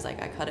apparently was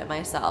like, I cut it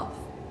myself.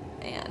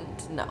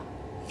 And no.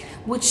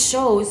 Which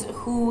shows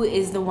who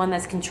is the one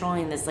that's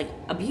controlling this like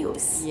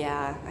abuse.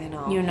 Yeah, I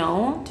know. You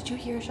know? Did you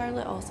hear,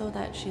 Charlotte, also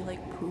that she like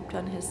pooped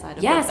on his side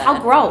of Yes. the bed?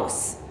 How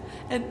gross.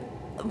 And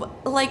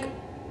like,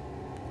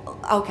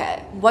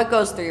 okay, what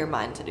goes through your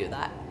mind to do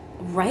that?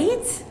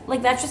 Right?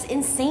 Like that's just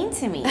insane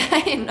to me.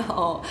 I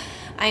know.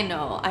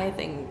 I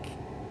think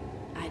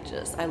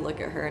I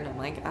look at her and I'm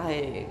like,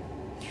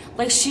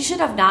 Like she should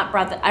have not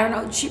brought that. I don't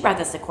know. She brought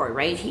this to court,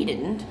 right? He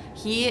didn't.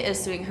 He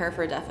is suing her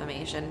for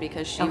defamation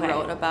because she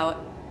wrote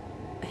about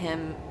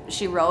him.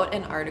 She wrote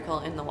an article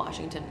in the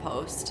Washington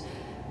Post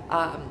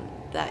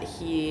that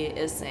he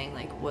is saying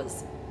like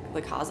was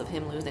the cause of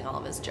him losing all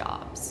of his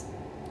jobs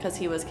because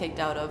he was kicked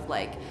out of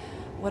like,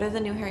 what are the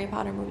new Harry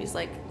Potter movies,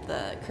 like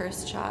the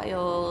Cursed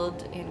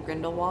Child and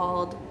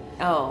Grindelwald.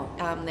 Oh.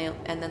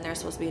 And then there's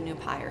supposed to be a new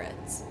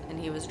Pirates, and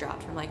he was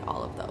dropped from like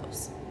all of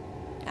those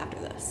after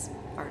this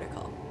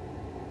article.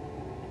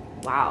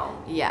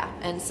 Wow. Yeah,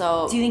 and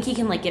so Do you think he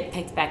can like get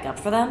picked back up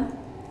for them?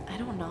 I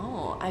don't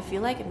know. I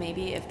feel like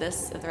maybe if the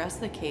rest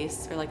of the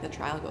case or like the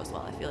trial goes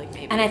well, I feel like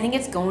maybe. And I think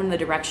it's going in the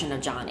direction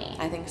of Johnny.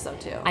 I think so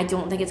too. I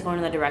don't think it's going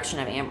in the direction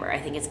of Amber. I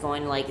think it's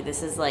going like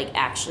this is like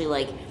actually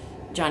like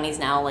Johnny's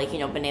now like, you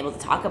know, been able to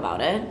talk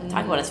about it,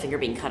 talk about his finger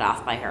being cut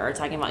off by her,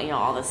 talking about, you know,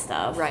 all this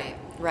stuff. Right.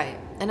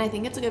 And I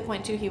think it's a good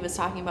point too. He was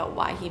talking about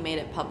why he made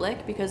it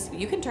public because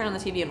you can turn on the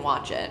TV and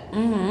watch it.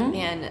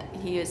 And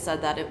he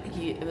said that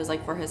it was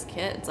like for his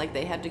kids, like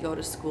they had to go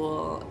to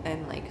school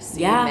and like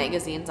see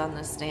magazines on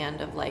the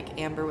stand of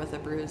like Amber with a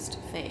bruised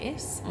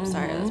face. I'm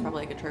sorry, that's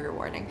probably like a trigger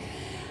warning.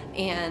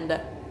 And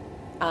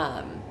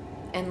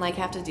like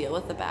have to deal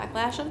with the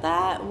backlash of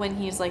that when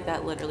he's like,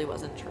 that literally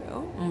wasn't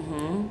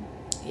true.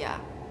 Yeah.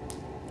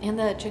 And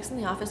the Chicks in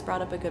the Office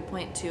brought up a good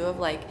point too of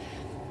like,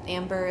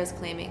 Amber is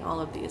claiming all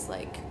of these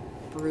like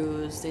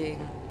bruises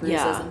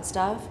Yeah. and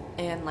stuff,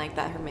 and like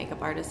that her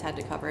makeup artist had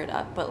to cover it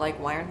up. But like,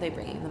 why aren't they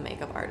bringing the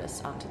makeup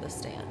artist onto the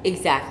stand?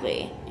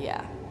 Exactly.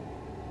 Yeah,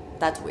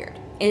 that's weird.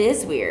 It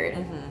is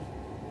weird.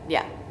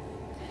 Yeah,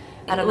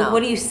 I don't know.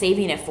 What are you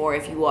saving it for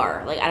if you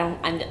are? Like,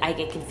 I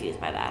get confused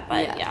by that,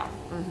 but yeah.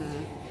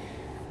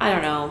 I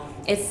don't know.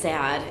 It's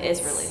sad.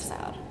 It's really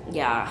sad.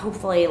 Yeah,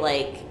 hopefully,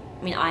 like,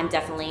 I mean,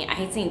 I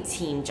hate saying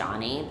Team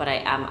Johnny, but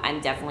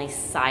I'm definitely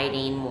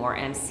siding more,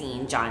 and I'm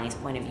seeing Johnny's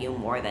point of view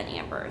more than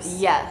Amber's.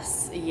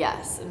 Yes,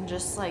 and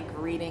just like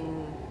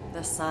reading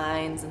the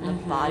signs and the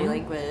body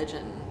language,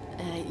 and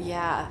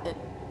it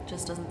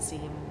just doesn't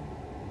seem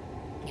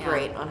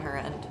great on her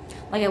end.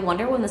 Like, I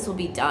wonder when this will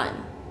be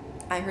done.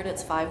 I heard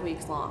it's 5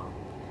 weeks long.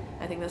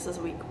 I think this is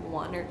week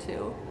 1 or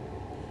 2.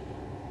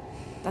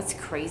 That's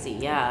crazy,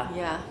 yeah.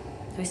 Yeah.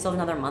 We still have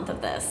another month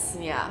of this.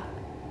 Yeah,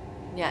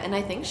 and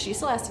I think she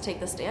still has to take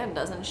the stand,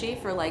 doesn't she,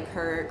 for like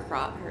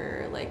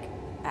her like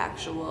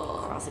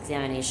actual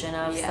Cross-examination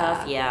of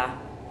stuff, yeah.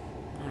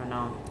 I don't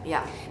know.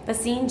 Yeah. But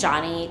seeing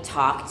Johnny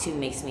talk too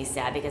makes me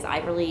sad because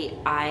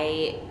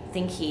I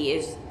think he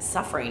is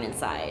suffering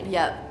inside.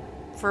 Yep.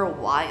 For a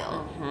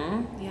while.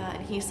 Yeah,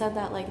 and he said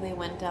that like they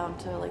went down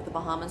to like the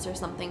Bahamas or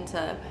something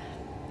to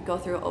go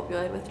through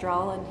opioid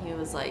withdrawal, and he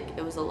was like,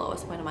 it was the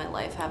lowest point of my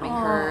life having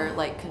her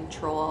like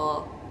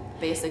control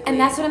basically. And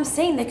that's what I'm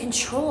saying, the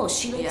control.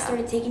 She like Yeah.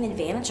 started taking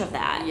advantage of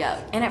that.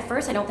 Yep. And at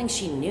first I don't think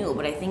she knew,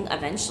 but I think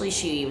eventually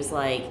she was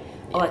like,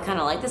 oh, I kind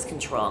of like this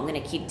control. I'm going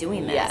to keep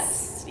doing this.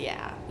 Yes.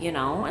 Yeah. You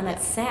know? And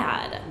that's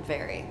sad.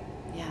 Very.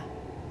 Yeah.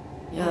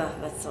 Ugh,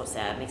 that's so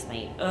sad. Makes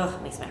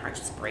my heart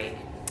just break.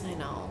 I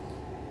know.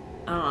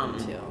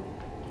 Too.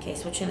 Okay,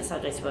 switching the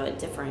subject to a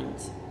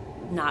different,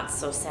 not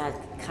so sad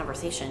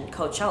conversation.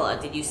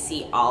 Coachella. Did you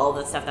see all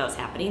the stuff that was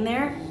happening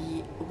there?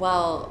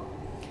 Well,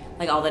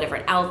 like all the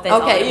different outfits. All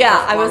the okay, different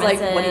yeah. I was like, what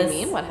do you performances?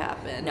 mean? What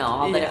happened? No,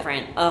 all the Yeah.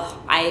 different.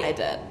 I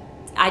did.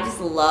 I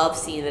just love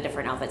seeing the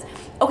different outfits.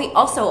 Okay,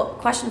 also,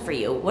 question for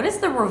you. What is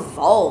the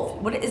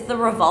Revolve? What is the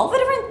Revolve a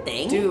different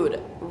thing?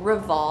 Dude,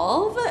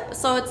 Revolve.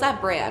 So it's that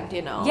brand,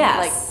 you know.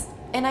 Yes. Like,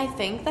 and I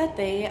think that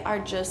they are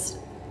just.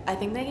 I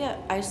think they get,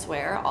 I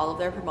swear, all of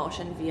their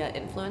promotion via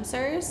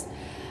influencers.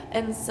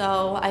 And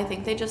so I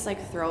think they just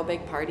like throw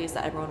big parties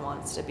that everyone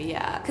wants to be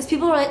at. Because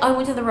people are like, oh, I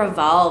went to the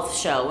Revolve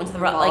show. Went to the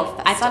Revolve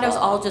like. I thought it was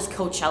Festival. all just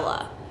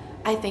Coachella.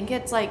 I think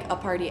it's like a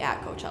party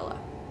at Coachella.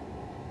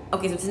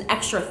 Okay, so it's an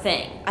extra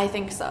thing. I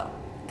think so.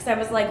 Because I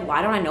was like,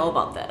 why don't I know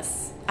about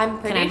this? I'm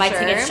pretty Can I buy sure.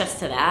 tickets just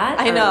to that?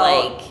 I Or,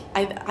 know.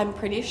 Like, I'm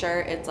pretty sure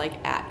it's like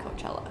at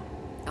Coachella.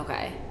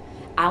 okay.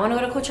 I want to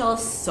go to Coachella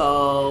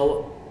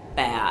so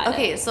bad.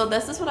 Okay, so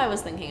this is what I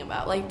was thinking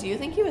about. Like, do you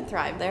think you would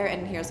thrive there?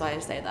 And here's why I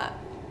say that.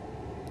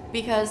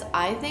 Because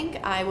I think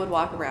I would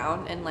walk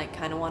around and like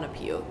kind of want to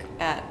puke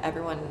at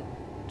everyone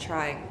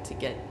trying to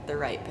get the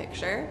right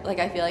picture. Like,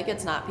 I feel like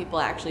it's not people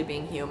actually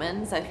being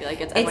humans. I feel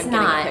like it's everyone It's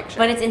getting a not, picture.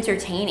 but it's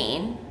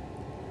entertaining.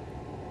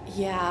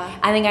 Yeah.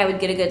 I think I would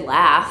get a good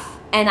laugh,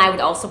 and I would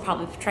also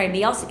probably try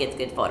to also get a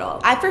good photo.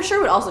 I for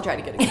sure would also try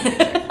to get a good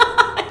picture.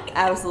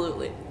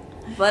 Absolutely.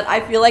 But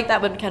I feel like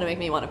that would kind of make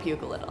me want to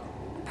puke a little.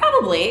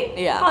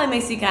 Probably. Yeah. Probably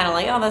makes you kind of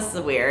like, oh, this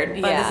is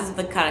weird. But Yeah. this is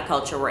the kind of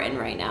culture we're in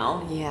right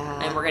now.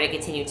 Yeah. And we're going to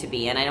continue to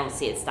be, and I don't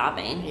see it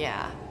stopping.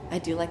 Yeah. I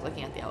do like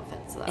looking at the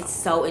outfits, though. It's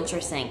so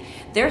interesting.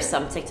 There's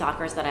some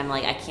TikTokers that I'm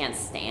like, I can't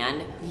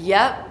stand.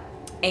 Yep.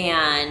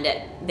 And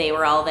they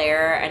were all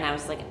there, and I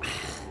was like,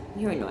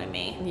 you annoy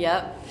me.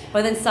 Yep.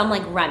 But then some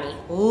like Remy.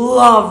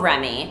 Love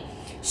Remy.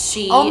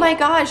 She. Oh my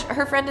gosh,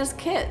 her friend is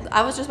Kit.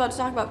 I was just about to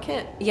talk about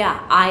Kit.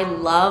 Yeah, I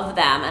love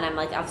them, and I'm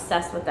like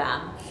obsessed with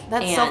them.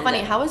 That's so And funny.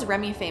 How is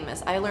Remy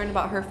famous? I learned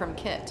about her from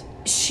Kit.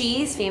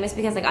 She's famous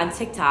because like on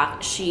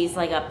TikTok, she's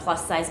like a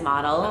plus size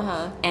model,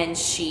 and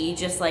she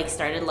just like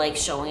started like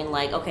showing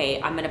like,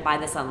 okay, I'm gonna buy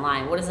this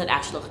online. What does it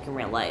actually look like in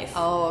real life?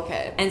 Oh,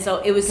 okay. And so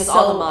it was Because so,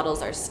 all the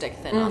models are stick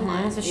thin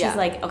online. So she's Yeah.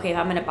 like, okay, if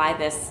I'm gonna buy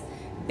this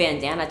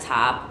bandana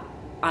top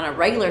on a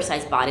regular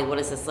size body, what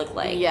does this look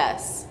like?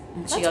 Yes.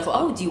 And she That's goes, cool.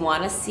 oh, do you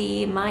want to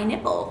see my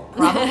nipple?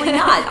 Probably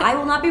not. I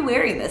will not be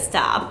wearing this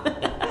top.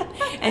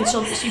 And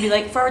she'd be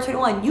like, Forever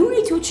 21, you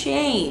need to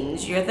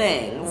change your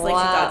things. Like, she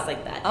Wow. talks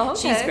like that. Oh,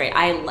 okay. She's great.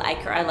 I like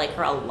her. I like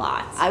her a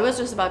lot. I was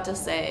just about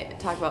to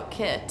talk about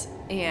Kit,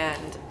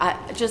 and I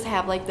just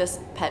have like this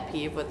pet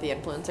peeve with the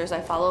influencers I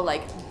follow.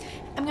 Like,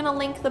 I'm gonna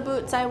link the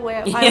boots I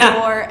Yeah.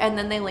 wore, and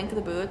then they link the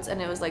boots, and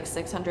it was like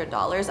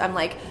 $600. I'm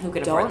like, Who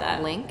could afford don't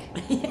that? link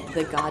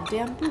the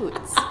goddamn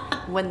boots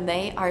when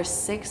they are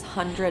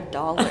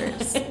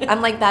 $600.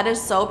 I'm like, that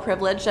is so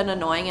privileged and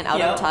annoying and out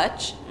Yep. of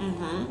touch.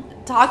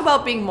 Mm-hmm. Talk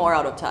about being more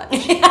out of touch.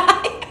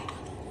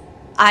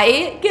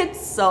 I get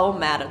so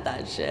mad at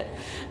that shit.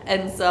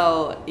 And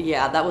so,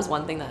 yeah, that was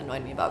one thing that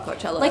annoyed me about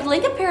Coachella. Like,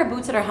 link a pair of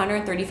boots that are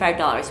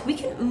 $135. We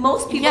can,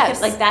 most people Yes.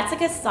 can, like, that's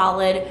like a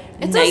solid,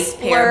 it's nice a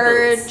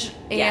pair of boots. splurge,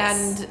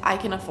 Yes. and I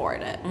can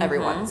afford it every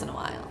once in a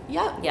while.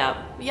 Yep. Yep.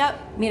 Yep.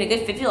 I mean, a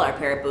good $50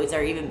 pair of boots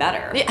are even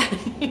better. Yeah,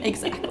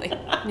 exactly.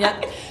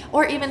 Yep.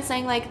 Or even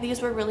saying like,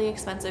 these were really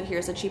expensive.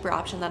 Here's a cheaper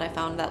option that I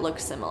found that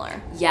looks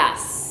similar.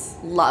 Yes.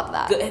 Love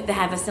that. good, they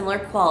have a similar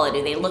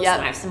quality. They look Yep.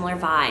 similar, have similar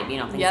vibe. You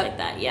know, things Yep. like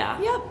that. Yeah.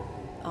 Yep.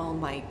 Oh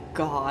my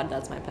god,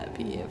 that's my pet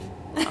peeve.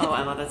 Oh,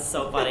 Emma, that's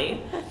so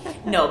funny.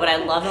 No, but I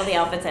loved all the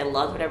outfits. I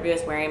loved what everybody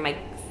was wearing.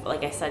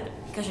 Like I said,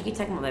 gosh, I keep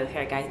talking about the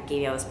hair guy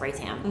gave you all the spray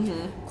tan.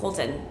 Mm-hmm.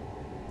 Colton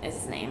is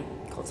his name.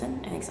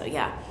 Colton? I think so,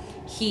 yeah.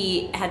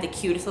 He had the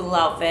cutest little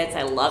outfits.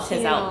 I loved his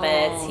Cute.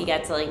 outfits. He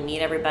got to like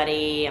meet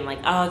everybody. I'm like,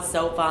 oh, it's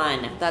so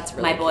fun. That's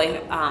really My boy,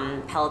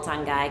 cute.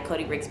 Peloton guy,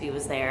 Cody Rigsby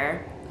was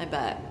there. I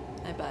bet.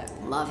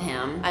 Love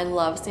him. I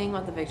love seeing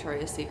what the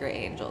Victoria's Secret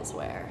angels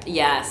wear.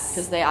 Yes.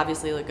 Because they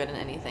obviously look good in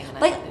anything.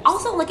 And Like, I just-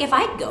 also, like, if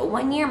I go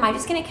one year, am I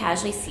just going to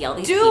casually see all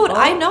these people? Dude,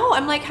 I know.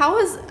 I'm like, how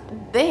is...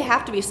 They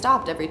have to be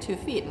stopped every 2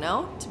 feet,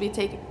 no? To be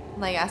taken...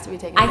 Like, asked to be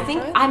taken a I picture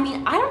think, with? I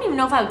mean, I don't even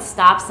know if I would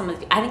stop some of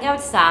the, I think I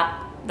would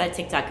stop that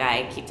TikTok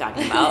guy I keep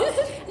talking about.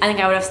 I think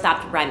I would have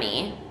stopped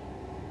Remy.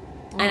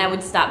 And I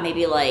would stop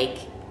maybe, like,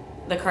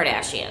 the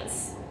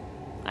Kardashians.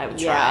 I would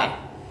try. Yeah.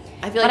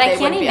 I feel But like I they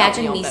can't wouldn't be out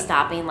in imagine the me open.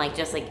 stopping, like,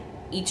 just, like,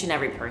 each and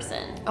every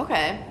person.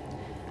 Okay.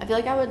 I feel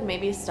like I would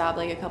maybe stop,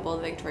 like, a couple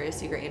of Victoria's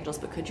Secret angels,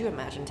 but could you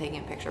imagine taking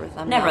a picture with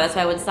them? Never, No. that's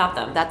why I wouldn't stop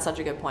them. That's such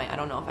a good point. I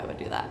don't know if I would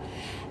do that.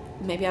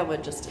 Maybe I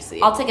would just to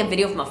see. I'll take a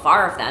video from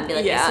afar of them and be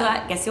like,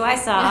 Yeah. guess who I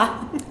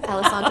saw?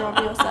 Alessandro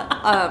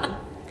Biosa.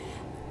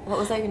 What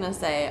was I gonna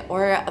say?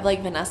 Or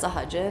like Vanessa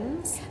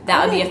Hudgens.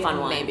 That would be I a think fun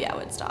one. Maybe I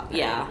would stop. her.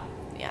 Yeah.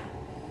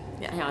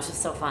 Yeah. I know, it's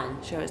just so fun.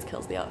 She always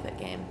kills the outfit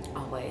game.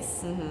 Always.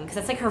 Mhm. Because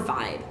that's like her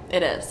vibe.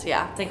 It is,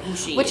 yeah. It's like who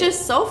she Which is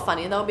so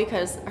funny though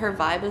because her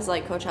vibe is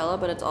like Coachella,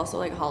 but it's also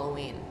like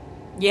Halloween.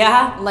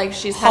 Yeah. Like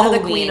she's kind of the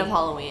Halloween. queen of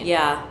Halloween.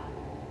 Yeah.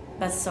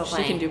 That's so She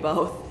funny. can do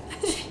both.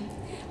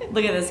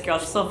 Look at this girl.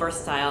 She's so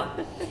versatile.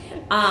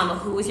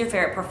 Who was your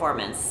favorite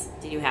performance?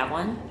 Did you have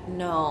one?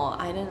 No,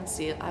 I didn't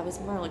see it. I was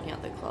more looking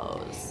at the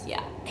clothes.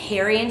 Yeah.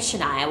 Harry and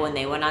Shania, when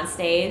they went on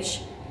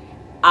stage,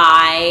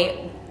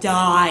 I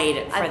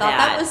died for I thought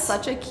that was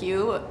such a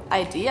cute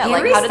idea.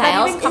 Harry Like, how did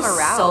Styles that even come is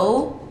around?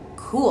 so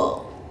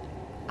cool.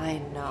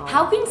 I know.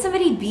 How can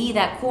somebody be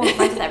that cool in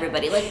front of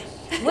everybody? Like,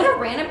 what a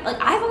random... Like,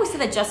 I've always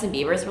said that Justin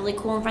Bieber is really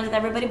cool in front of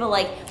everybody, but,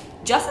 like,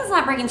 Justin's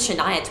not bringing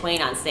Shania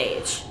Twain on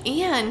stage.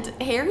 And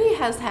Harry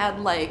has had,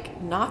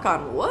 like, knock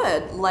on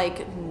wood,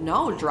 like,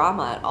 no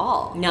drama at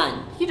all.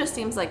 None. He just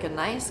seems like a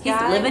nice He's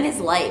guy. living his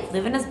life,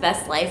 living his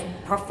best life,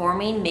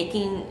 performing,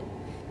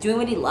 doing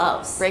what he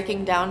loves.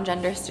 breaking down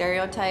gender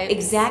stereotypes.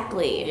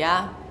 Exactly.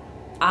 Yeah.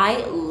 I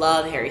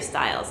love Harry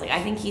Styles. Like,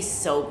 I think he's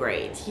so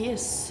great. He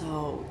is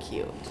so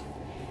cute.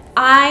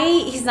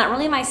 He's not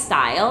really my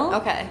style.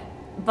 Okay.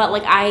 But,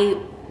 like, I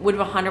would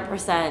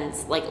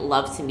 100%, like,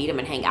 love to meet him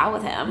and hang out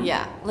with him.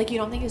 Yeah. Like, you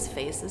don't think his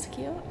face is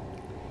cute?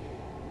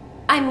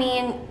 I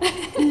mean,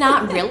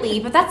 not really,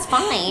 but that's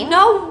fine.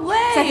 No way!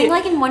 'Cause I think,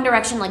 like, in One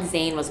Direction, like,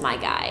 Zayn was my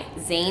guy.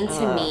 Zayn,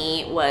 to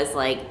me, was,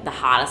 like, the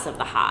hottest of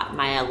the hot.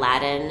 My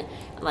Aladdin,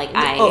 like,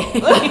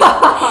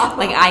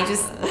 I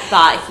just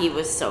thought he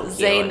was so cute.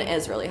 Zayn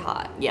is really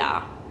hot.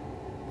 Yeah.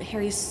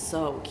 Harry's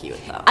so cute,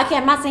 though. Okay,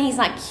 I'm not saying he's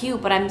not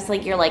cute, but I'm just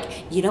like, you're like,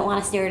 you don't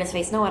want to stare at his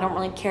face. No, I don't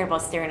really care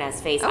about staring at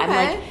his face. I'm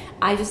Okay. like,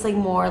 I just like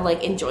more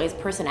like enjoy his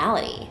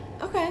personality.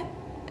 Okay.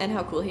 And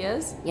how cool he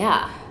is?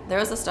 Yeah. There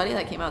was a study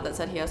that came out that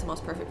said he has the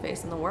most perfect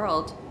face in the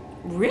world.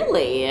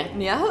 Really?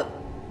 Yeah.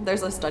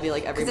 There's a study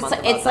like every 'Cause month.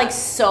 it's about like that.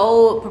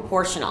 so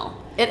proportional.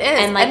 It is.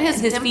 And like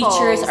his his dimples,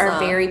 features are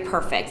very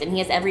perfect, and he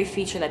has every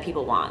feature that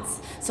people want.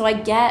 So I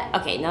get,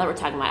 okay, now that we're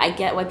talking about it, I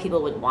get why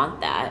people would want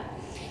that.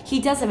 He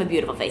does have a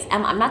beautiful face.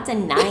 I'm not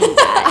denying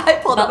that. I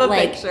pulled but, up a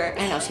like, picture.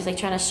 I know, she's like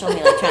trying to show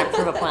me, like trying to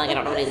prove a point, like I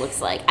don't know what he looks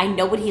like. I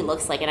know what he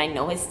looks like, and I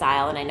know his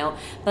style, and I know,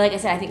 but like I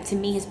said, I think to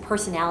me his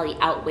personality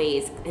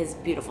outweighs his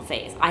beautiful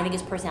face. I think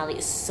his personality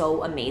is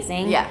so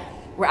amazing. Yeah.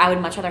 Where I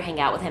would much rather hang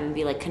out with him and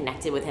be like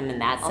connected with him in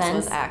that Also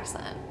sense. his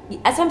accent.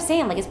 That's what I'm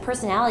saying. Like his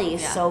personality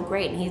is Yeah. so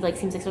great, and he like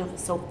seems like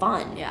so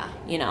fun. Yeah.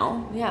 You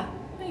know, Yeah,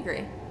 I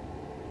agree.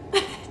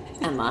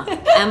 Emma.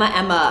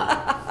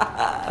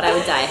 But I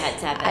would die head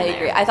to have. I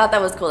agree. I thought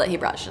that was cool that he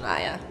brought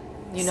Shania.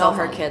 You So know,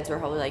 her funny. kids were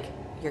probably like,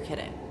 "You're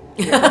kidding.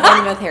 You're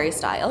performing with Harry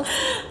Styles."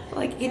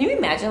 Like, can you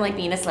imagine like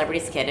being a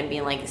celebrity's kid and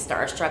being like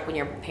starstruck when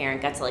your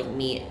parent got to like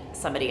meet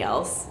somebody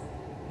else?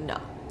 No,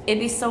 It'd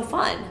be so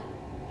fun.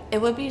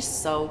 it would be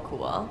so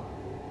cool.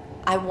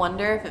 I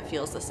wonder if it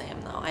feels the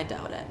same though. I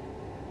doubt it.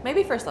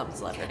 Maybe for some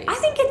celebrities. I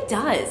think it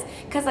does.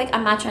 Because, like,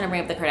 I'm not trying to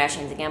bring up the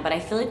Kardashians again, but I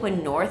feel like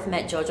when North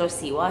met JoJo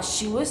Siwa,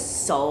 she was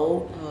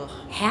so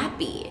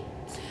happy.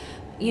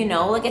 You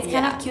know? Like, it's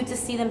kind Yeah. of cute to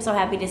see them so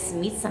happy to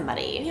meet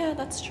somebody. Yeah,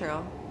 that's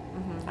true.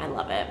 I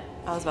love it.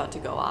 I was about to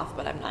go off,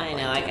 but I'm not. I going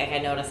know. to. I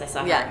noticed. I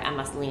saw Yeah. her.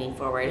 Emma's leaning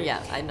forward. Yeah,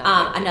 I know.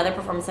 Another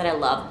performance that I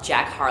love,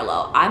 Jack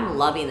Harlow. I'm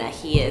loving that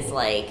he is,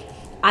 like...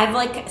 I've,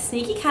 like,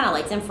 sneaky kind of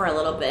liked him for a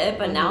little bit,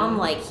 but now I'm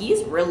like,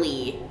 he's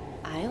really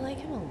I like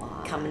him a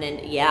lot. coming in.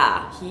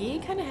 Yeah. He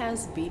kind of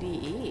has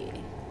BDE.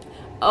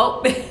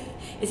 Oh,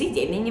 is he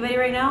dating anybody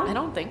right now? I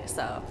don't think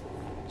so.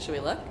 Should we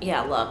look?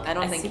 Yeah, look. I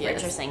don't that's think he super is.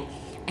 interesting.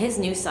 His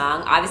new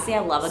song, obviously, I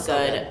love a So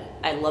good.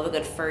 I love a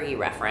good Fergie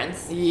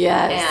reference.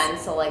 Yes. And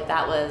so, like,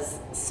 that was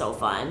so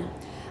fun.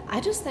 I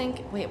just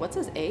think, wait, what's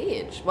his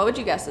age? What would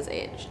you guess his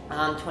age?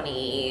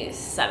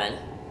 27.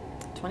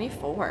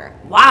 24.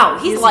 Wow,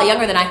 he's a lot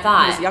younger than I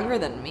thought. He's younger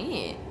than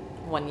me.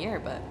 1 year,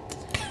 but.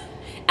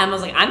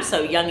 Emma's like, I'm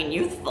so young and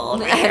youthful.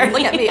 Look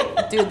at me.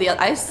 Dude,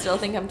 I still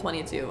think I'm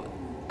 22.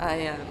 I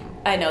am.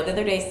 I know. The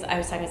other day, I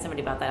was talking to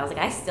somebody about that. I was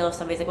like, if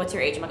somebody's like, what's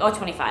your age? I'm like,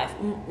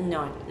 25.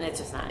 No, it's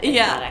just not. It's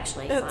not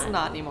actually. It's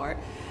not anymore.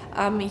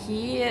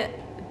 He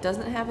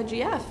doesn't have a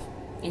GF.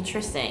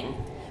 Interesting.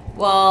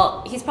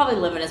 Well, he's probably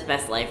living his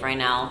best life right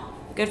now.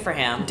 Good for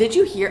him. Did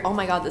you hear? Oh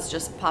my God, this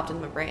just popped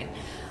into my brain.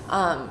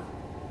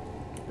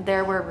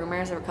 There were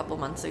rumors a couple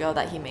months ago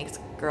that he makes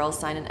girls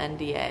sign an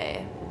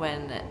NDA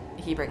when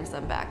he brings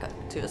them back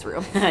to his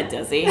room.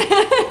 Does he?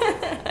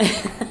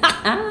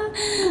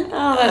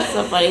 Oh, that's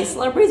so funny.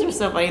 Celebrities are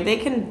so funny. They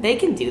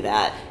can do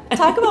that.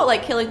 Talk about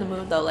like killing the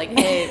mood though. Like,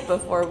 hey,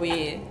 before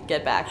we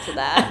get back to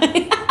that,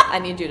 I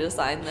need you to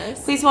sign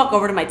this. Please walk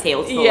over to my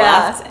table to the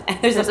left.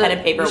 And there's a pen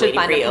and paper waiting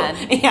for you.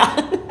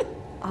 Yeah.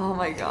 Oh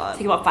my God.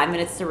 Take about 5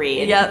 minutes to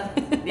read. Yep.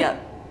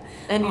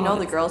 And you know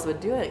the girls would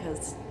do it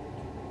because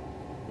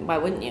why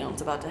wouldn't you?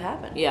 It's about to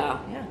happen. Yeah.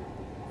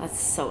 That's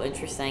so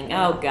interesting.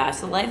 Yeah. Oh gosh,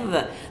 the life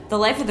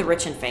of the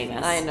rich and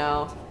famous. I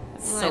know.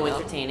 It's so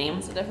entertaining.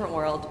 It's a different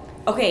world.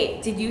 Okay,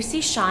 did you see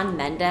Shawn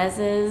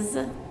Mendes's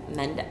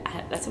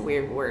that's a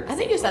weird word. I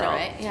think you said it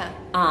right. Yeah.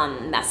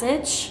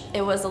 Message.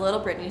 It was a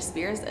little Britney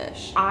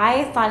Spears-ish.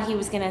 I thought he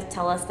was gonna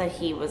tell us that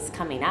he was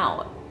coming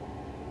out.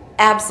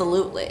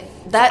 Absolutely.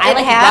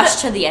 I rushed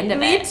to the end of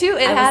it. Me too.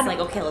 I was like,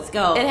 okay, let's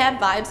go. It had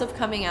vibes of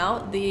coming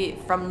out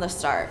from the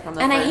start, from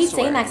the and first I hate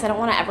saying word. that because I don't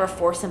want to ever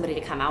force somebody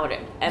to come out,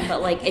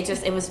 but like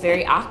it was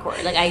very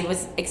awkward. Like I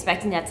was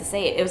expecting that to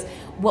say it. It was,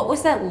 what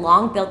was that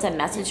long built-in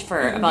message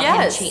for about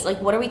him?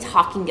 Like, what are we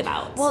talking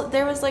about? Well,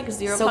 there was like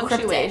zero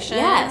punctuation.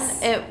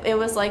 Yes, it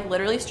was like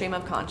literally stream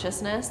of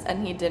consciousness,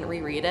 and he didn't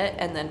reread it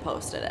and then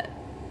posted it.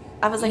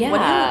 I was like,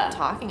 what are you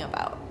talking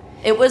about?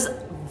 It was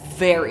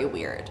very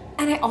weird.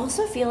 And I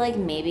also feel like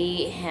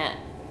maybe him,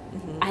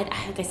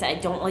 like I said,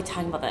 I don't like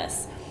talking about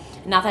this.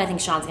 Not that I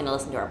think Sean's going to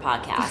listen to our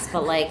podcast,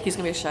 but like... He's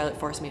going to be Charlotte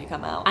forced me to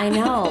come out. I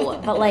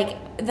know, but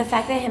like the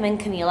fact that him and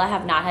Camila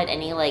have not had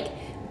any like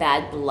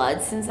bad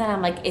blood since then,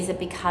 I'm like, is it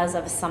because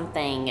of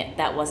something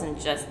that wasn't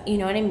just, you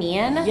know what I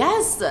mean?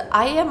 Yes,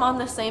 I am on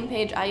the same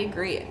page. I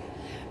agree.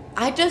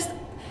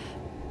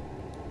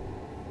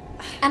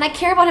 And I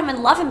care about him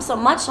and love him so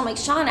much, so I'm like,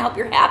 Sean, I hope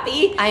you're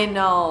happy. I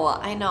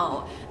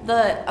know.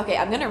 Okay,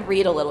 I'm gonna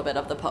read a little bit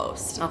of the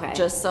post. Okay.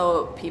 Just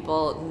so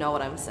people know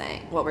what I'm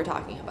saying, what we're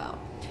talking about.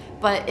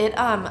 But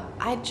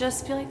I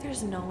just feel like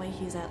there's no way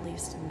he's at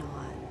least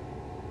not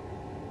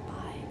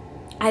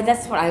bi.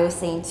 That's what I was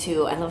saying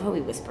too. I love how we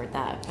whispered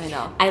that. I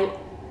know.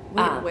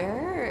 Wait,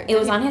 where? It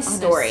was on his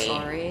story.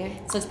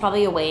 So it's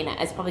probably away now.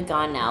 It's probably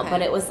gone now. Okay.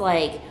 But it was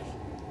like,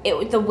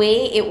 the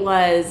way it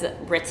was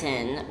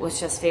written was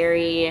just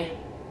very,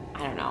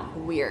 I don't know.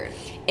 Weird.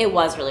 It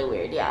was really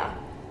weird, yeah.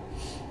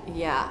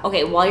 Yeah.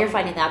 Okay, while you're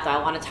finding that, though,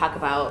 I want to talk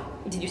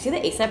about, did you see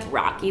that A$AP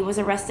Rocky was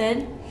arrested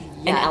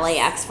in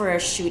LAX for a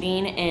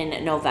shooting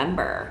in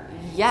November?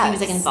 Yes. He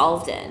was, like,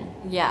 involved in.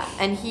 Yeah,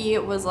 and he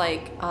was,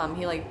 like,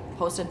 he, like,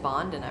 posted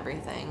bond and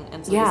everything,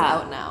 and so he's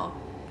out now.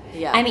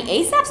 Yeah. I mean,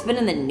 A$AP's been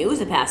in the news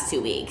the past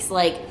 2 weeks.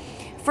 Like,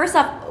 first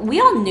off,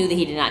 we all knew that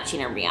he did not cheat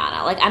on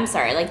Rihanna. Like, I'm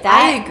sorry. Like, that...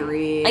 I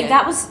agree. Like,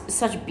 that was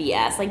such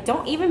BS. Like,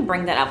 don't even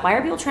bring that up. Why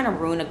are people trying to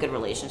ruin a good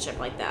relationship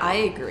like that? I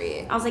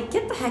agree. I was like,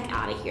 get the heck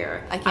out of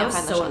here. I was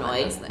find so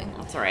annoyed. Thing.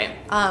 That's all right.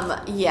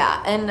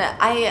 Yeah, and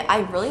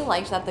I really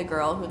liked that the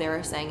girl who they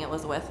were saying it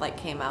was with, like,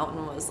 came out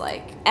and was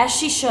like... As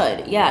she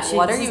should. Yeah.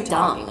 What are you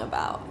talking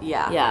about?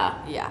 Yeah.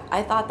 Yeah.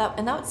 I thought that...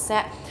 And that was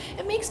sad.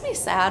 It makes me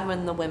sad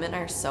when the women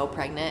are so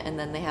pregnant and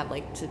then they have,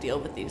 like, to deal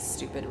with these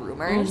stupid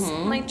rumors.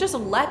 Mm-hmm. Like, just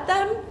let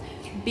them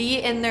be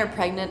in their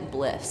pregnant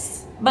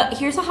bliss. But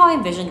here's how I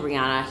envisioned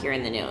Rihanna here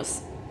in the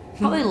news.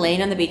 Probably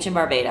laying on the beach in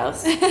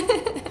Barbados.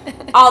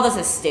 All this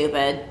is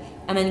stupid.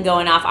 And then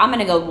going off, I'm going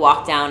to go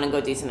walk down and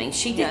go do something.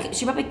 She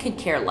probably could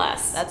care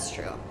less. That's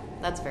true.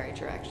 That's very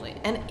true, actually.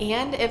 And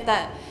if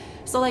that...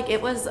 So, like,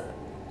 it was...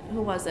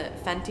 Who was it?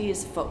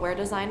 Fenty's footwear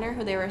designer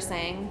who they were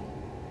saying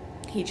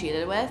he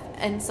cheated with.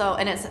 And so...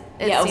 And it was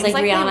seems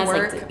like Rihanna's they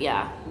work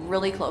like...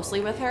 really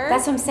closely with her.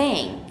 That's what I'm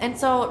saying. And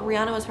so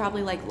Rihanna was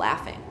probably, like,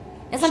 laughing.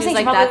 That's what I'm saying.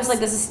 She probably was like,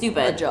 this is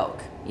stupid. A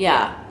joke.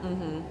 Yeah.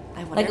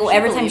 Mm-hmm. Like,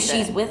 every time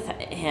she's with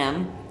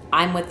him,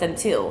 I'm with them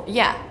too.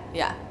 Yeah.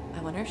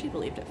 I wonder if she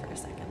believed it for a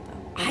second,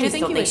 though. I just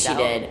don't think she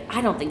did. I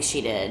don't think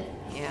she did.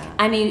 Yeah.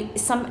 I mean,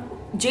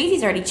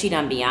 Jay-Z's already cheated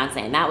on Beyonce,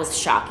 and that was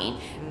shocking.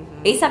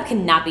 Mm-hmm. A$AP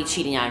cannot be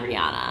cheating on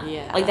Rihanna.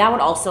 Yeah. Like, that would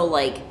also,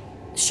 like,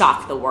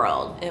 shock the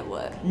world. It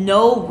would.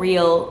 No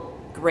real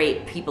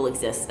great people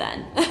exist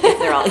then. If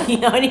they're all, you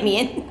know what I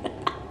mean?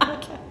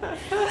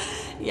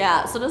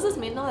 Yeah, so does this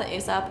mean though that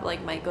A$AP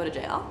like might go to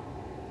jail?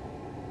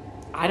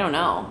 I don't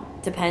know.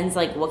 Depends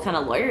like what kind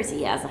of lawyers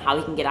he has and how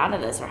he can get out of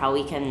this or how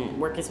he can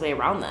work his way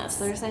around this.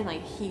 So they're saying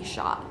like he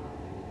shot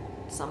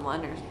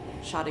someone or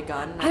shot a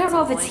gun. I don't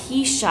know if it's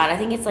he shot. I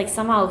think it's like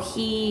somehow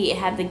he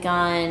had the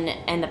gun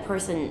and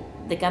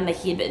the gun that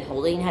he had been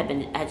holding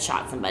had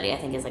shot somebody. I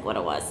think is like what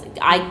it was.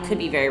 I could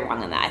be very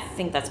wrong on that. I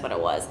think that's what it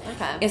was.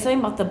 Okay. It's something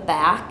about the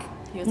back.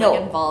 He was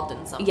like involved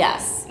in something.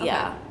 Yes. Okay.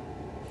 Yeah.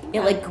 Okay.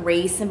 It like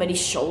grazed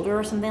somebody's shoulder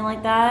or something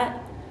like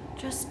that.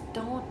 Just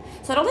don't.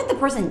 So I don't think the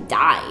person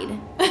died.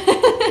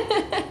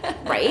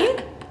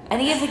 Right? I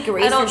think it's like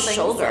grazed her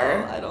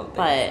shoulder. So. I don't think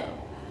but so.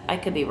 I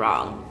could be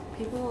wrong.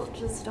 People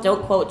just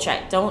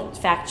Don't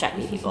fact check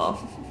me, people.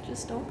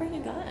 Just don't bring a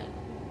gun.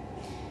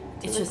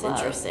 It's just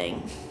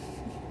interesting.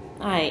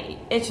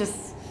 It's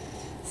just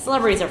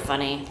celebrities are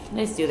funny.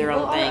 They just do their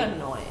own thing.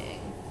 Annoying.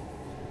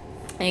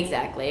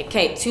 Exactly.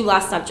 Okay, 2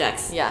 last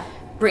subjects. Yeah.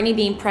 Brittany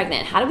being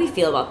pregnant. How do we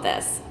feel about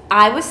this?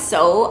 I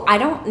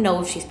don't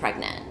know if she's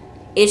pregnant.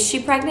 Is she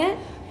pregnant?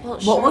 Well,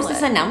 what was this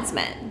Charlotte.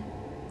 announcement?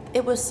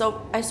 It was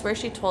so. I swear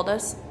she told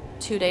us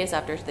 2 days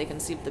after they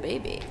conceived the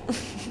baby.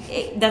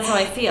 That's how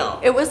I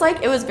feel. It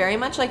was very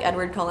much like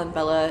Edward Cullen,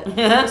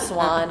 Bella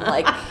Swan.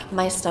 Like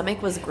my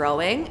stomach was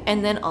growing,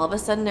 and then all of a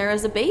sudden there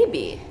was a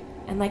baby.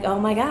 I'm like, oh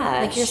my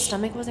gosh. Like your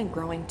stomach wasn't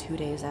growing 2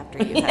 days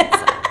after you had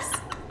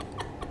sex.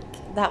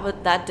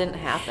 That didn't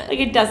happen. Like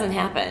it doesn't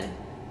happen.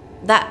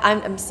 That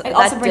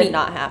did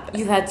not happen.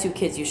 You've had 2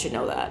 kids. You should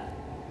know that.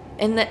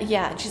 And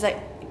and she's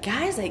like,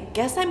 guys, I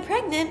guess I'm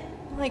pregnant.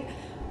 I'm like,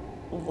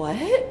 what?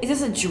 Is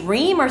this a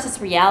dream or is this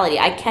reality?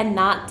 I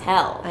cannot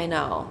tell. I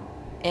know.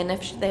 And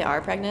if they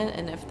are pregnant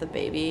and if the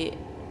baby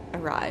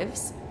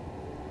arrives,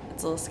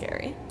 it's a little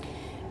scary.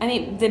 I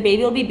mean, the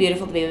baby will be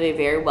beautiful. The baby will be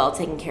very well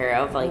taken care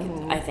of, like,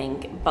 I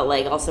think. But,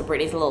 like, also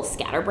Brittany's a little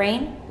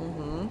scatterbrain.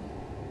 Mm-hmm.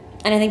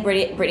 And I think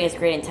Brittany has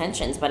great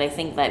intentions, but I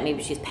think that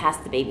maybe she's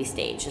past the baby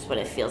stage is what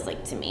it feels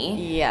like to me.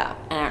 Yeah.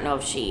 And I don't know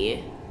if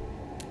she...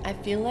 I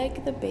feel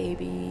like the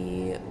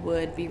baby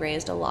would be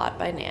raised a lot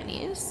by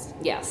nannies.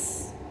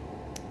 Yes.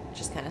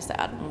 Which is kind of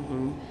sad.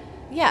 Mm-hmm.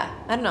 Yeah,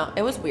 I don't know.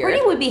 It was weird.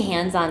 Brittany would be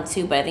hands-on,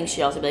 too, but I think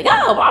she'd also be like,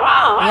 oh, blah,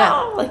 blah, blah.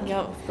 Yeah.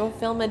 Like, go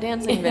film a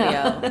dancing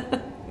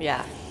video.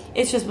 Yeah.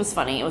 It just was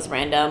funny. It was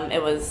random.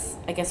 It was,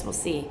 I guess we'll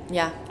see.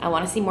 Yeah. I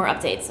want to see more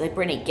updates. Like,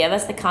 Brittany, give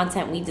us the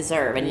content we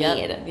deserve and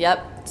need.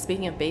 Yep.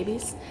 Speaking of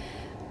babies,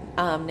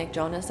 Nick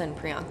Jonas and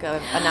Priyanka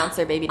announced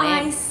their baby name.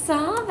 I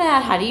saw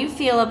that. How do you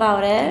feel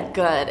about it?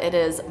 Good. It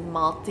is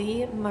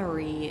Malti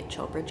Marie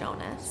Chopra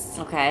Jonas.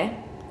 Okay.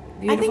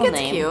 Beautiful I think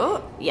it's name.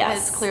 cute.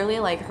 Yes. It's clearly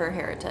like her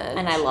heritage.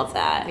 And I love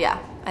that. Yeah.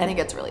 I think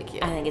it's really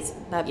cute. I think it's...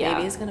 That yeah.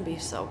 baby is going to be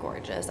so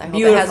gorgeous. I hope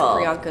Beautiful.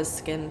 it has Priyanka's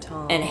skin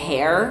tone. And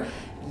hair.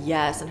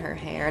 Yes, and her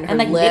hair and her And,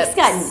 like, lips.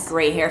 Nick's got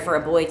great hair for a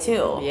boy,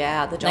 too.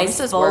 Yeah, the Nice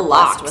Joneses full were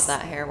locks. blessed with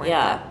that hair. weren't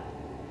Yeah.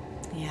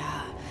 they?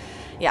 Yeah.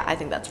 Yeah, I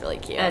think that's really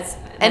cute. That's-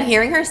 and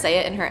hearing her say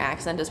it in her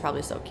accent is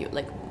probably so cute.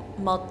 Like,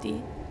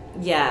 Malti.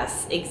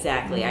 Yes,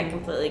 exactly. I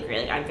completely agree.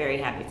 Like, I'm very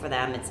happy for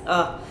them. It's,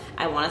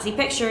 I want to see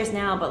pictures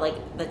now, but,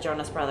 like, the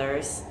Jonas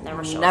Brothers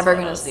never show us Never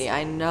going to photos. see.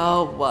 I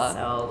know.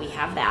 So we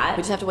have that.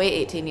 We just have to wait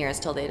 18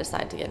 years till they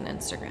decide to get an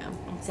Instagram.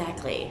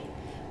 Exactly.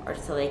 Or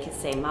till they can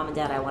say, Mom and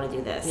Dad, I want to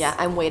do this. Yeah,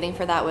 I'm waiting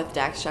for that with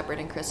Dax Shepard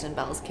and Kristen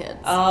Bell's kids.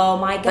 Oh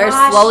my gosh.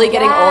 They're slowly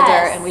getting older,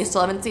 yes. and we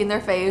still haven't seen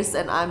their face,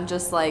 and I'm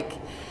just like,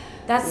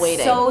 That's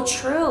waiting. so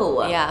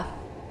true. yeah,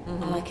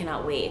 Oh, I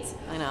cannot wait.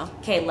 I know.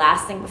 Okay,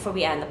 last thing before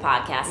we end the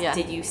podcast. Yeah.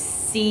 Did you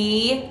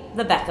see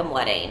the Beckham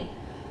wedding?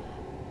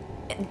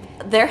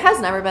 There has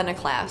never been a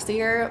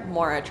classier,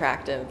 more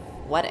attractive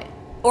wedding.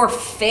 Or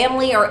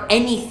family or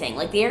anything.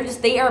 Like,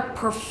 they are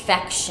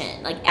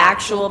perfection. Like,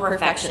 actual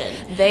perfection.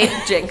 They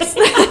jinx.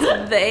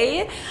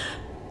 They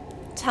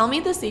tell me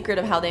the secret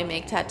of how they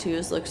make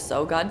tattoos look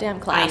so goddamn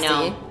classy.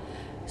 I know.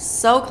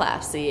 So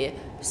classy,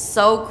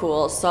 so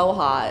cool, so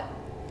hot.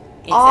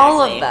 Exactly.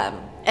 All of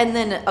them. And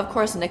then, of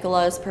course,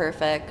 Nicola is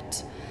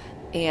perfect.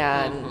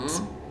 And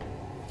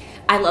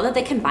I love that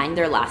they combined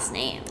their last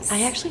names.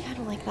 I actually kind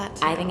of like that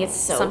too. I think it's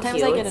so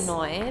Sometimes cute. I get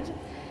annoyed.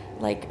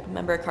 Like,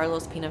 remember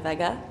Carlos Pina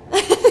Vega?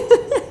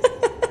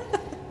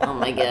 Oh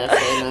my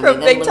gosh. From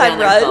Big Time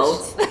Rush.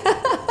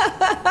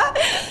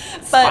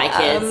 Spy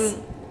Kids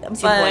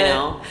 2.0.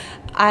 But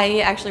I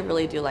actually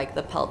really do like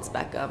the Peltz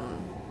Beckham.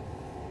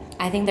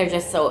 I think they're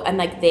just so, and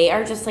like they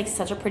are just like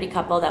such a pretty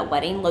couple. That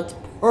wedding looked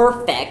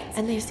perfect.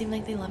 And they seem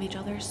like they love each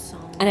other so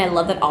much. And I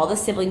love that all the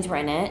siblings were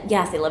in it.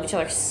 Yes, they love each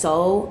other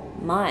so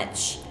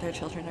much. Their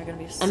children are going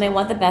to be so... And they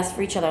want the best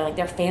for each other. Like,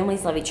 their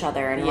families love each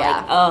other. And, Yeah.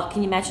 like, oh,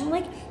 can you imagine,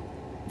 like,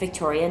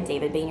 Victoria and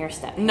David being your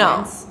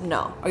step-parents?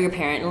 No. Or your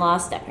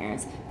parent-in-laws,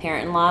 step-parents,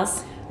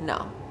 parent-in-laws?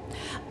 No.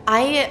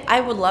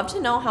 I would love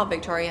to know how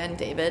Victoria and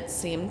David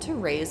seem to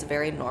raise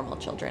very normal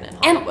children in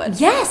Hollywood. And,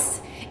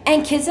 yes!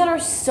 And kids that are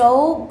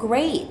so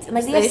great. And,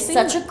 like, they have seem-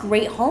 such a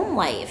great home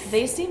life.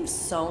 They seem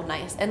so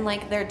nice. And,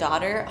 like, their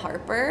daughter,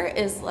 Harper,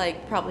 is,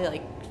 like, probably,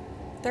 like,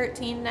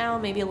 13 now,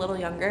 maybe a little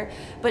younger.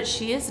 But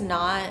she is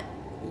not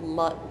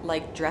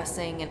like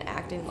dressing and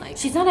acting like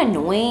She's not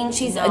annoying.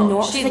 She's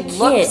no, she's a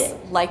looks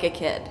kid. like a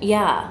kid.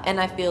 Yeah. And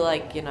I feel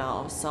like,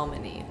 so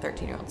many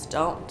 13-year-olds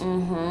don't.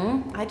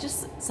 Mm-hmm. I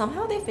just,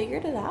 somehow they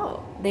figured it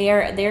out.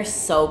 They're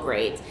so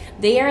great.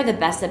 They are the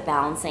best at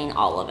balancing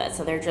all of it.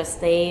 So they're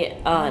just, I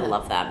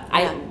love them.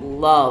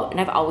 Yeah. And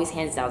I've always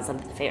hands down some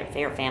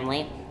favorite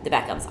family, the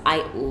Beckhams.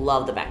 I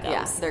love the Beckhams.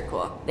 Yeah, they're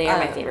cool. They are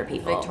my favorite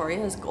people.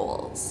 Victoria's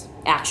goals.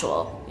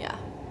 Actual. Yeah.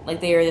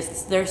 Like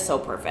they're so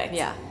perfect.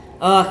 Yeah.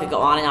 Oh, I could go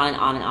on and on and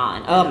on and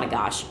on. Oh my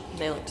gosh.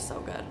 They looked so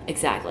good.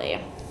 Exactly.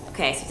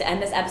 Okay, so to end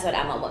this episode,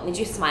 Emma, what made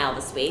you smile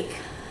this week?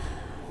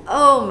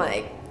 Oh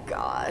my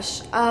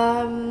gosh.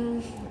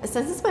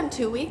 Since it's been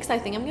 2 weeks, I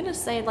think I'm gonna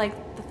say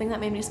like the thing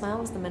that made me smile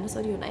was the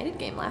Minnesota United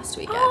game last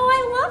weekend. Oh,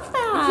 I love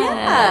that.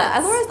 Yeah.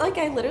 Otherwise, like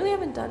I literally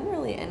haven't done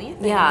really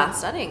anything. Yeah. I've been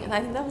studying, and I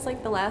think that was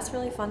like the last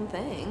really fun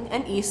thing.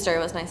 And Easter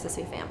was nice to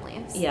see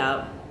families.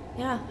 Yeah.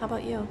 Yeah. How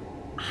about you?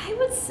 I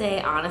would say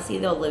honestly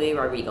the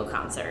Olivia Rodrigo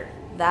concert.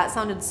 That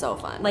sounded so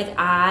fun. Like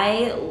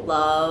I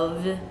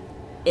loved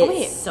it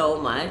wait.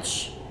 so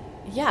much.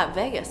 Yeah,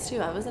 Vegas too.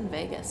 I was in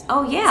Vegas.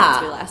 Oh, yeah.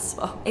 Since we last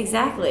spoke.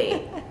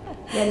 Exactly.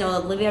 Yeah, no,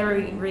 Olivia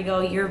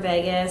Rodrigo, you're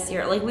Vegas.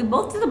 We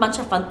both did a bunch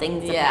of fun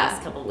things the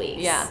past couple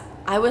weeks. Yeah.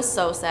 I was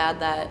so sad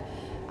that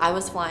I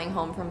was flying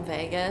home from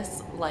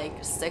Vegas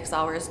like 6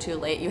 hours too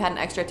late. You had an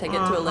extra ticket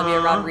to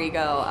Olivia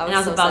Rodrigo. I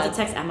was about sad. to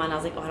text Emma and I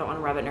was like, oh, I don't want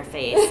to rub it in her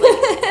face.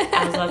 Like,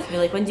 I was about to be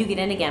like, when do you get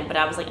in again? But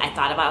I was like, I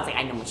thought about it. I was like,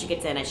 I know when she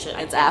gets in. It's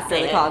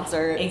after the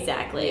concert.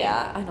 Exactly.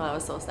 Yeah, I know. I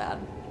was so sad.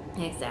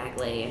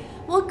 Exactly.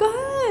 Well,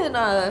 good.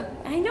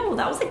 I know,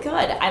 that was a good.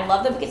 I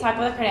love that we could talk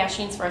about the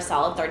Kardashians for a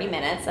solid 30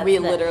 minutes. We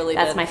literally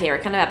That's did. my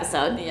favorite kind of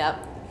episode.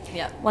 Yep.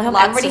 Well, I hope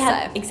Lots everybody to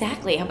say.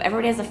 exactly. I hope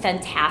everybody has a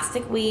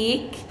fantastic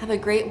week. Have a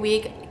great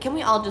week. Can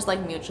we all just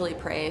like mutually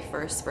pray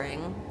for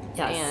spring?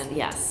 Yes. And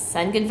Yes.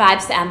 Send good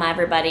vibes to Emma,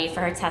 everybody,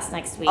 for her test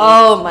next week.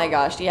 Oh my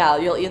gosh, yeah.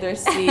 You'll either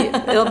see.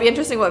 It'll be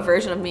interesting what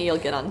version of me you'll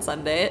get on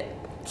Sunday.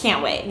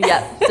 Can't wait.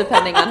 Yep,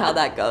 depending on how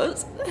that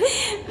goes.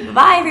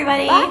 Bye,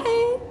 everybody.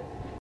 Bye.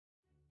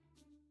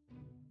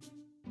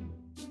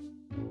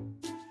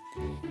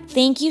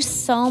 Thank you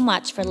so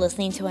much for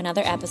listening to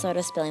another episode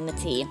of Spilling the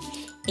Tea.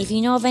 If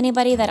you know of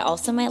anybody that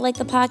also might like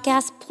the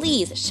podcast,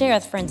 please share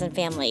with friends and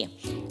family.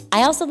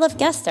 I also love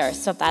guest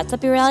stars, so if that's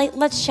up your alley,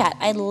 let's chat.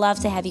 I'd love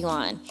to have you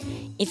on.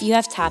 If you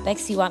have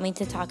topics you want me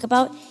to talk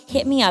about,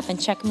 hit me up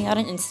and check me out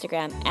on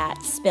Instagram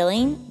at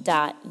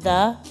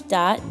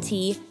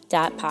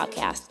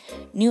spilling.the.tea.podcast.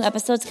 New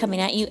episodes coming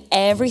at you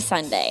every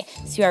Sunday,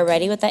 so you are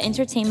ready with that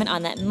entertainment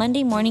on that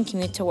Monday morning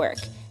commute to work.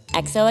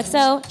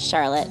 XOXO,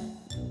 Charlotte.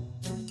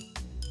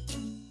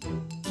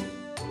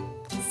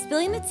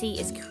 Spilling the Tea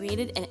is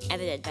created and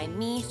edited by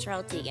me,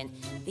 Charlotte Deegan.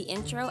 The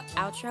intro,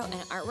 outro, and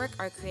artwork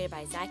are created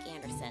by Zach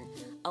Anderson,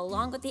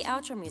 along with the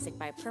outro music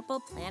by Purple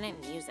Planet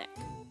Music.